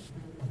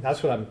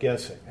 That's what I'm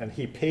guessing, and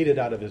he paid it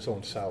out of his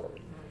own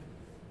salary.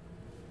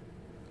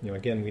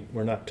 Again,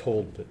 we're not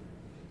told, but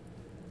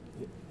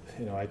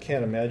I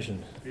can't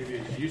imagine. Maybe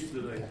it's used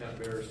to the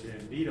cupbearers to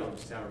indeed on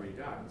the salary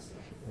gods.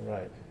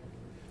 Right.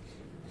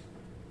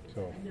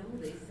 So. I know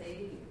they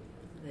say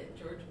that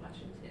George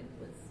Washington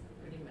was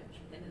pretty much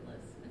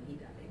penniless when he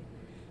died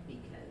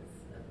because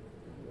of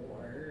the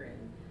war and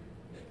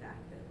the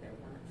fact that there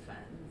weren't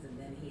funds, and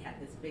then he had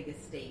this big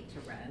estate to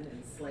run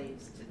and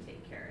slaves to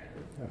take care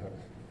of.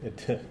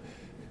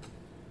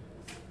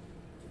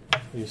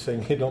 Are you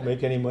saying you don't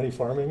make any money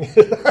farming?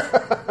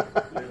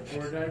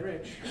 Therefore die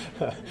rich.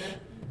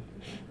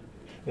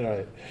 All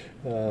right.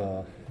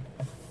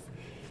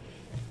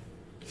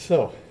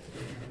 So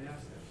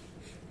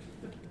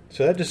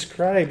that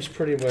describes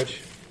pretty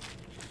much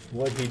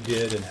what he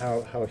did and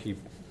how he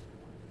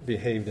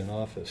behaved in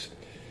office.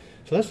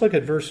 So let's look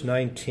at verse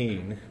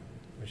 19,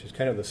 which is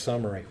kind of the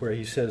summary, where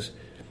he says,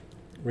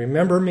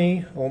 "Remember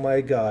me, O my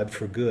God,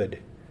 for good,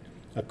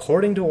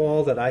 according to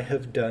all that I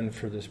have done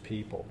for this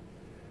people."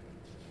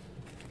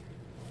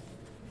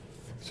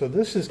 So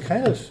this is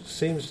kind of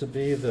seems to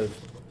be the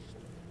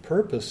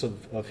purpose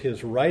of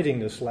his writing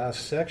this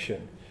last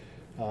section.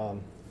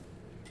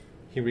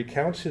 He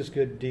recounts his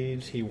good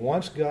deeds. He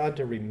wants God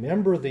to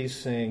remember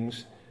these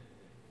things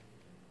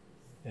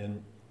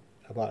and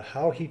about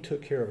how he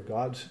took care of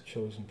God's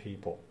chosen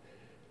people.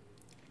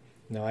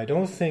 Now, I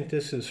don't think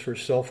this is for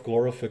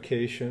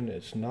self-glorification.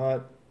 It's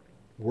not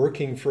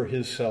working for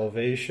his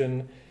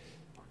salvation.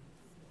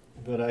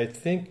 But I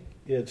think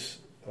it's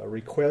a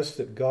request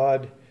that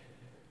God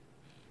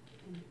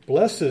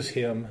blesses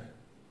him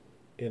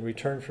in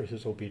return for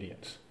his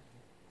obedience.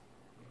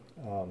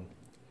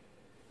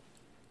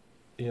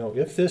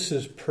 If this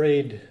is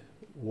prayed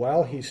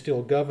while he's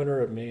still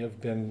governor, it may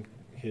have been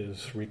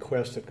his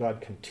request that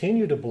God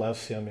continue to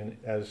bless him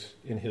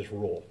in his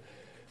rule.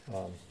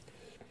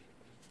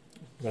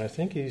 But I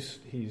think he's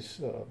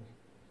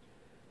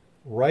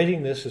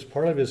writing this as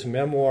part of his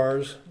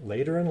memoirs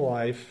later in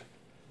life,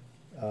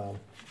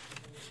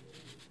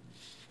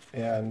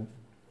 and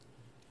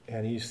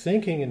he's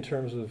thinking in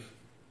terms of,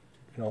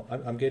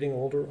 I'm getting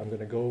older. I'm going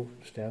to go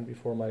stand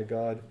before my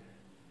God.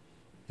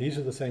 These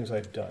are the things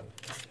I've done.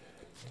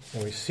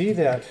 And we see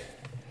that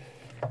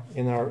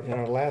in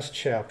our last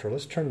chapter.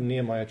 Let's turn to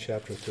Nehemiah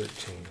chapter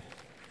 13.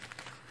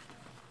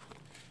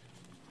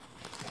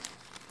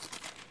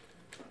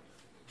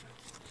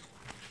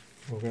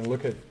 We're going to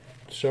look at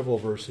several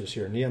verses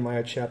here.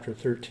 Nehemiah chapter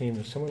 13.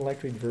 Would someone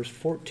like to read verse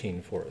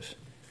 14 for us?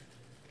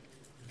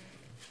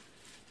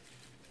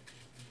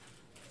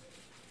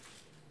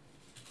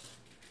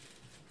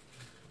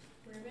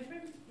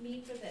 Remember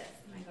me for this,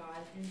 my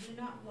God, and do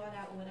not blot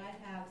out what I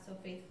have so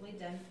faithfully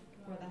done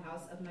for the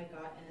house of my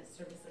God and its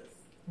services.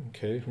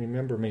 Okay,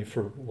 remember me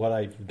for what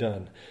I've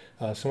done.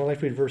 Someone like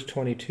to read verse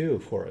 22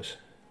 for us.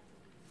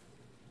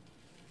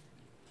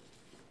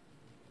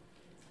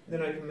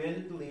 Then I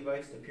commanded the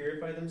Levites to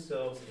purify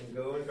themselves and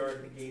go and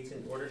guard the gates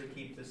in order to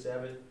keep the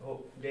Sabbath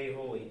day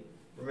holy.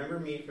 Remember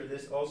me for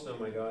this also,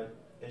 my God,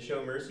 and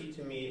show mercy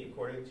to me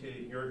according to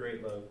your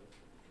great love.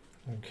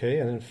 Okay,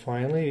 and then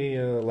finally,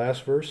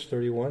 last verse,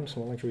 31.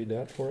 Someone like to read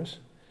that for us?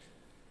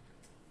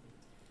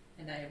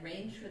 And I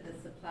arranged for the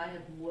supply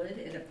of wood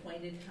at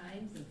appointed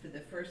times and for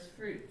the first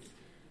fruits.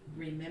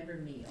 Remember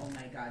me, O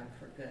my God,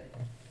 for good.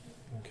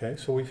 Okay,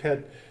 so we've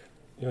had,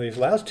 these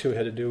last two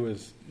had to do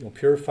with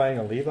purifying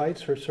the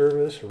Levites for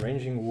service,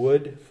 arranging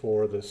wood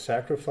for the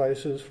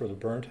sacrifices, for the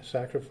burnt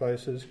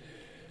sacrifices.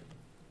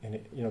 And,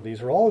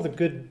 these are all the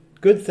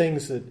good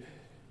things that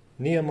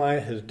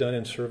Nehemiah has done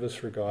in service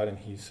for God, and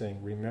he's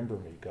saying, remember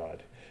me,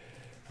 God.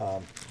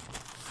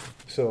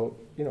 So,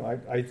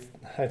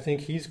 I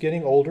think he's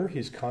getting older.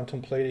 He's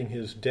contemplating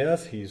his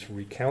death. He's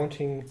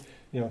recounting,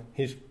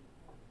 his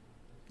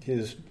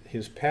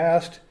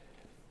past.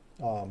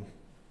 I'm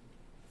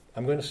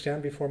going to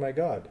stand before my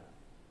God.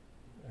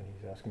 And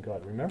he's asking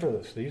God, remember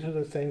this. These are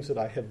the things that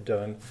I have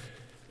done.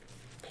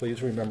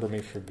 Please remember me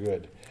for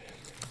good.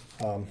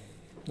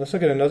 Let's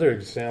look at another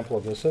example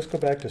of this. Let's go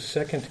back to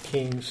 2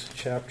 Kings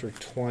chapter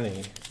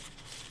 20.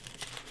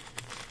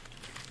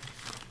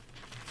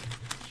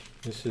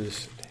 This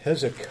is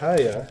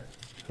Hezekiah,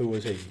 who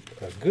was a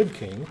good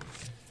king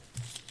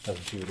of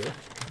Judah.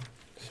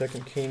 2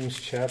 Kings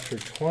chapter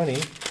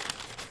 20.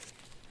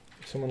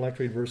 Someone like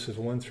to read verses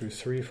 1 through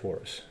 3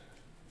 for us.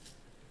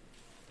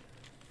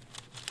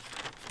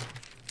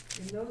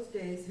 In those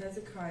days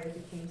Hezekiah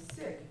became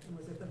sick and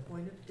was at the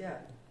point of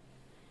death.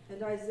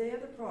 And Isaiah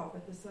the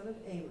prophet, the son of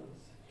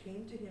Amos,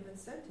 came to him and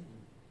said to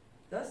him,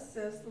 Thus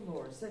says the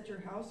Lord, set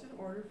your house in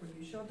order, for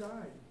you shall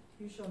die.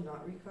 You shall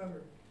not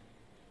recover.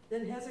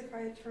 Then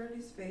Hezekiah turned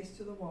his face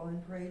to the wall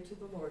and prayed to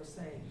the Lord,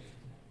 saying,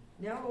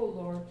 Now, O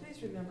Lord,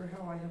 please remember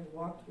how I have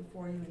walked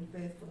before you in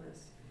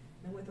faithfulness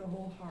and with a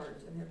whole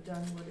heart, and have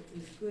done what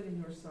is good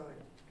in your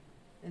sight.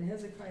 And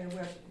Hezekiah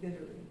wept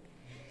bitterly.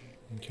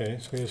 Okay,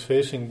 so he's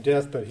facing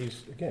death, but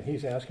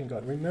he's asking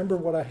God, remember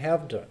what I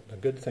have done, the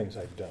good things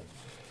I've done.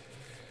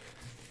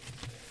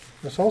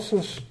 Let's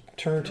also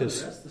turn to...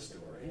 That's the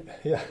story.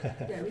 Yeah.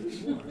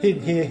 He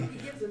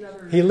gives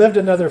another... He lived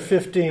another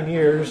 15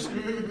 years.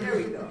 There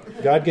we go.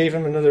 God gave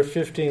him another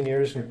 15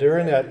 years, and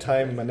during that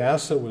time,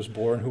 Manasseh was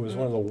born, who was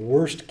one of the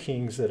worst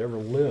kings that ever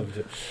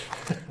lived.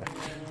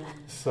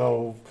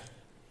 So,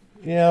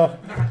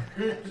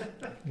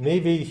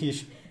 maybe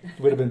he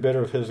would have been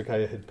better if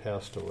Hezekiah had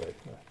passed away.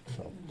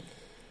 So.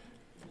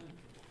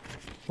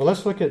 Well,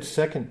 let's look at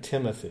 2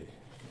 Timothy.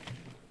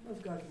 That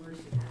was God's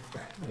mercy.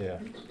 Yeah.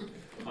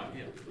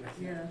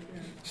 Yeah.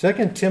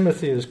 2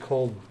 Timothy is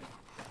called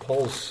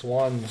Paul's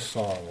swan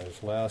song,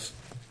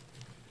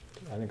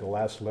 the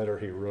last letter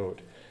he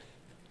wrote.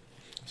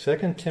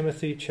 2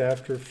 Timothy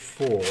chapter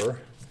 4.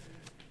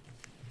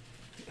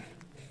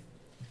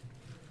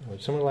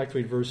 Would someone like to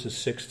read verses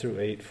 6 through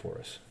 8 for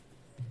us?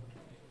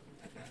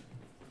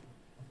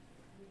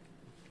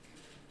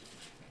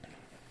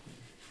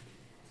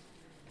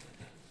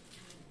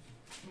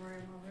 For I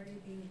am already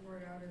being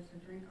poured out as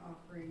a drink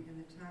offering,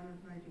 and the time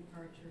of my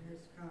departure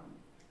has come.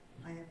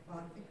 I have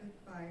fought the good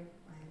fight,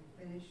 I have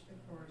finished the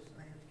course,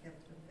 I have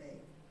kept the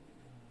faith.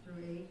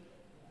 Through 8.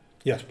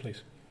 Yes,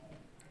 please.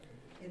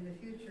 In the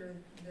future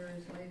there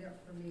is laid up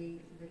for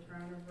me the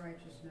crown of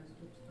righteousness,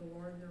 which the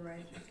Lord the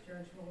righteous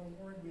judge will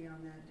award me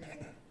on that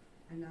day,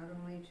 and not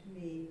only to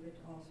me, but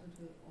also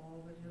to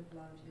all that have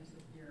loved his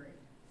appearing.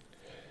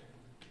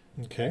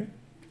 Okay.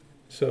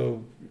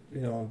 So,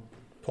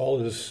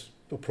 Paul is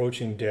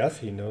approaching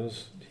death. He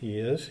knows he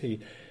is.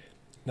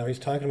 Now he's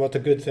talking about the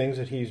good things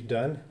that he's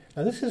done.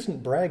 Now this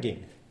isn't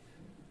bragging.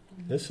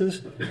 This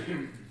is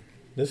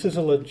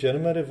a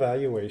legitimate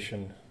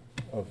evaluation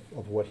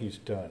of what he's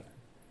done.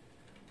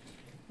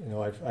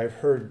 I've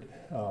heard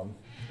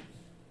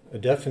a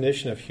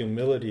definition of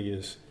humility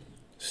is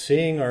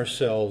seeing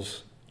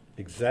ourselves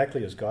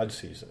exactly as God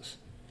sees us.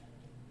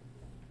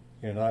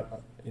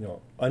 Not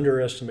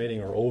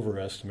underestimating or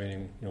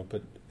overestimating,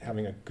 but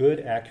having a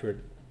good, accurate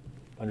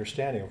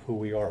understanding of who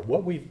we are,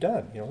 what we've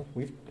done.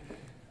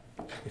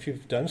 If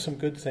you've done some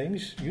good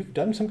things, you've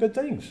done some good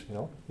things.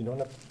 You don't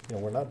have,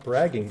 we're not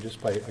bragging just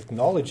by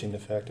acknowledging the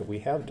fact that we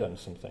have done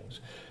some things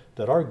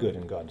that are good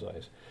in God's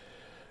eyes.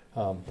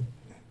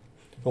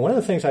 But one of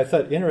the things I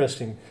thought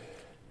interesting,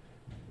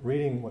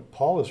 reading what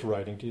Paul is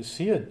writing, do you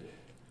see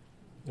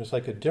there's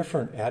like a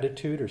different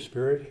attitude or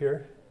spirit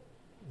here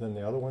than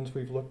the other ones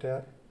we've looked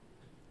at?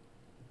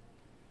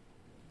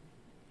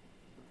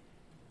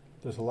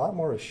 There's a lot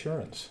more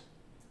assurance.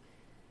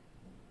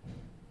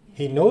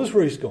 He knows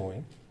where he's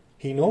going.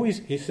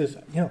 He says,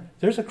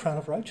 there's a crown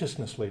of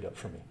righteousness laid up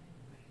for me.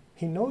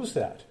 He knows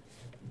that.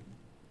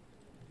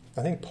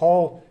 I think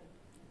Paul,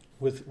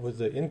 with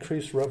the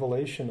increased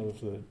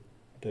revelation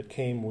that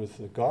came with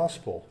the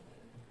gospel,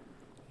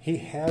 he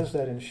has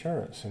that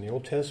assurance. In the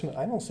Old Testament,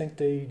 I don't think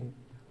they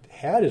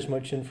had as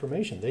much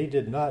information. They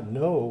did not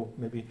know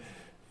maybe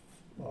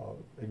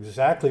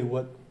exactly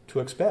what to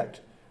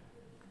expect.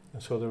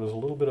 And so there was a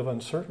little bit of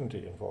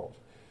uncertainty involved.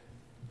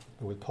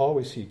 But with Paul,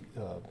 we see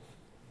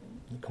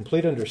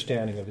complete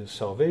understanding of his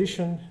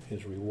salvation,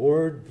 his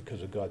reward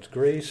because of God's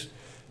grace.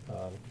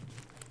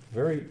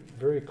 Very,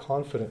 very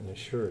confident and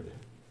assured.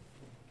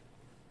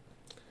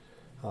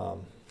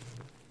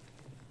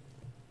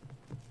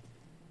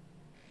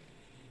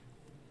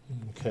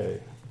 Okay.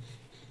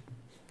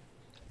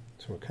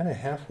 we're kind of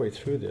halfway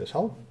through this.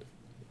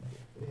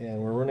 And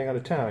we're running out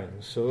of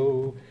time.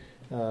 So,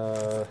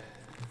 well,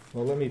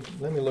 let me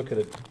look at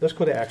it. Let's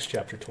go to Acts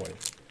chapter 20. I'm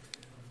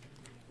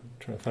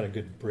trying to find a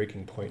good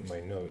breaking point in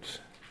my notes.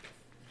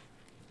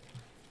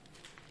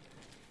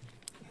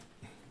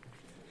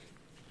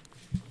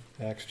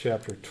 Acts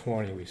chapter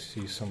 20, we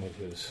see some of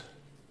his.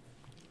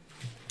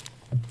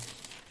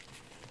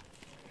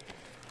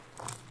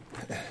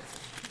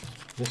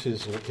 This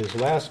is his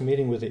last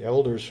meeting with the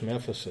elders from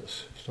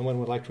Ephesus. If someone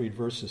would like to read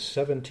verses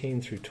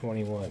 17 through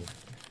 21.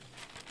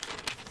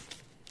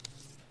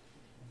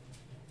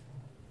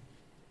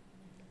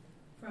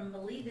 From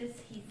Miletus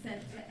he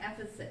sent to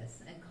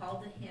Ephesus and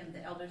called to him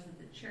the elders of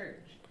the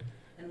church.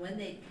 And when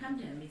they had come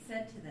to him, he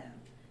said to them,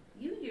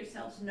 "You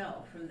yourselves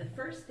know from the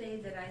first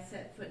day that I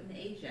set foot in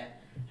Asia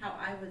how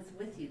I was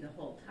with you the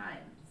whole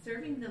time,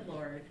 serving the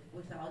Lord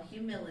with all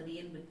humility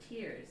and with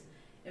tears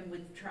and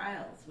with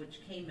trials which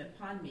came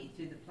upon me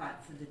through the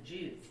plots of the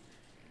Jews,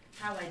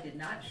 how I did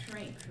not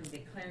shrink from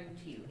declaring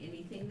to you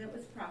anything that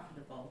was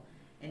profitable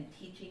and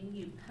teaching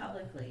you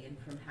publicly and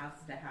from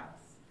house to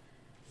house,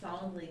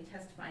 solemnly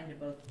testifying to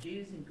both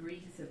Jews and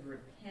Greeks of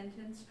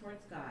repentance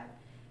towards God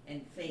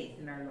and faith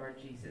in our Lord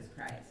Jesus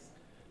Christ."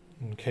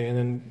 Okay, and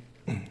then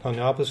on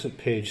the opposite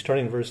page,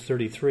 starting in verse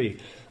 33,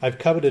 "I've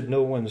coveted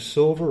no one's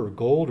silver or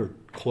gold or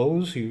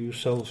clothes. You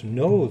yourselves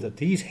know that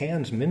these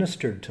hands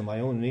ministered to my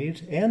own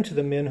needs and to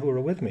the men who were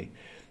with me.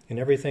 In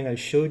everything I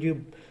showed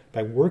you,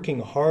 by working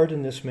hard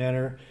in this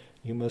manner,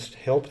 you must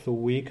help the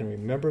weak and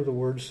remember the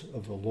words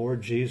of the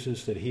Lord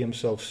Jesus that he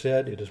himself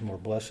said, 'It is more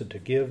blessed to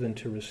give than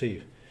to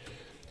receive.'"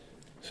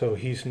 So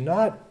he's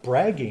not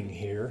bragging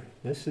here.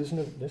 This is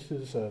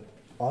an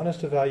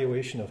honest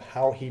evaluation of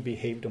how he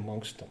behaved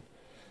amongst them.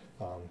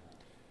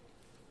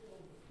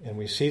 And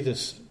we see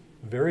this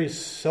very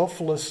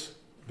selfless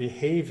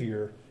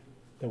behavior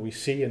that we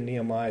see in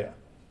Nehemiah.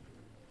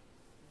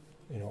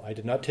 I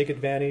did not take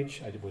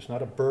advantage. I was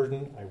not a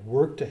burden. I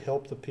worked to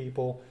help the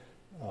people.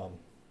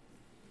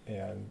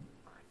 And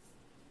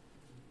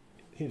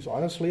he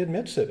honestly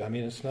admits it. I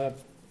mean, he's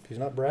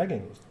not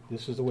bragging.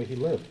 This is the way he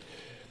lived.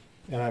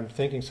 And I'm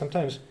thinking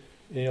sometimes,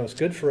 it's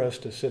good for us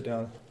to sit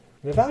down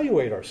and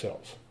evaluate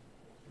ourselves.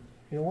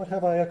 What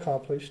have I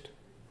accomplished?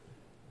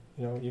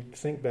 You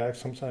think back,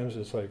 sometimes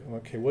it's like,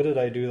 okay, what did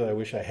I do that I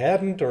wish I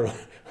hadn't? Or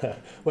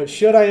what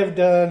should I have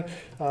done?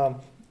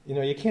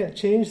 You can't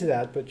change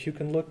that, but you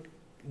can look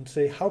and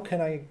say, how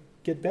can I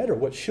get better?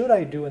 What should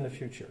I do in the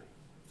future?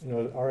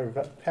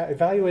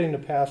 Evaluating the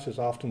past is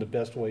often the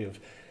best way of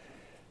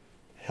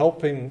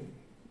helping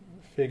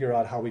figure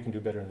out how we can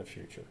do better in the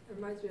future. It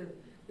reminds me of,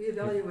 we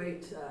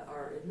evaluate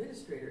our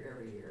administrator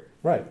every year.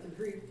 Right.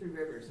 Through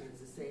Rivers, and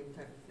it's the same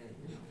type of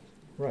thing.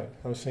 Right.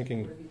 I was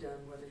thinking. What have you done?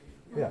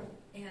 Yeah.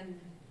 And,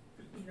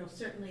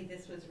 certainly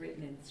this was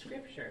written in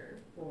Scripture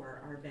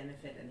for our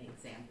benefit and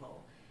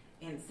example.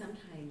 And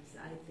sometimes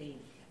I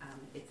think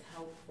it's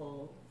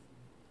helpful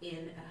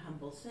in a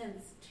humble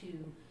sense to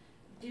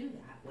do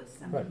that with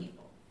some Right.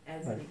 people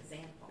as Right. an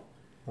example.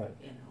 Right.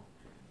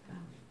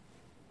 Um,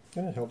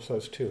 And it helps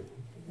us too.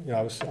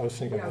 I was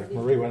thinking Yeah, like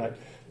Marie when I,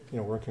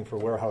 working for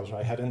Weyerhaeuser,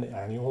 I had an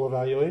annual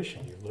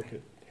evaluation. You look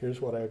at,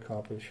 here's what I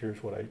accomplished,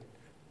 here's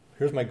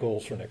my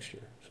goals for next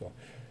year. So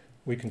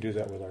we can do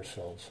that with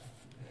ourselves.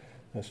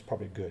 That's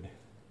probably good.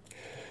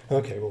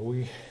 Okay, well,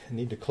 we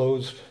need to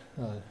close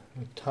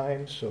with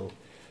time. So,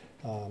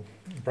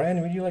 Brian,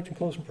 would you like to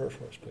close in prayer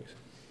for us, please?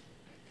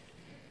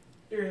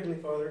 Dear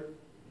Heavenly Father,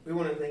 we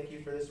want to thank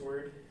you for this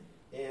word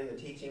and the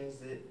teachings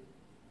that,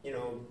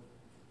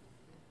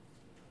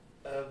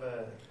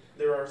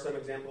 there are some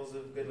examples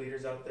of good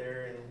leaders out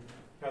there and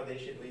how they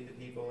should lead the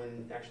people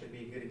and actually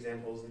be good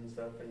examples and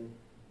stuff. And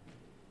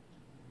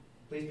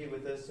please be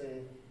with us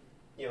and,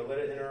 let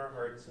it enter our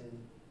hearts and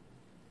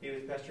be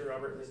with Pastor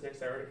Robert in this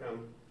next hour to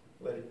come.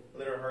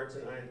 Let our hearts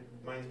and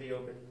minds be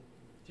open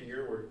to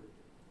your word.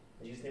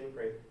 In Jesus' name we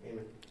pray.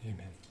 Amen.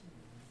 Amen.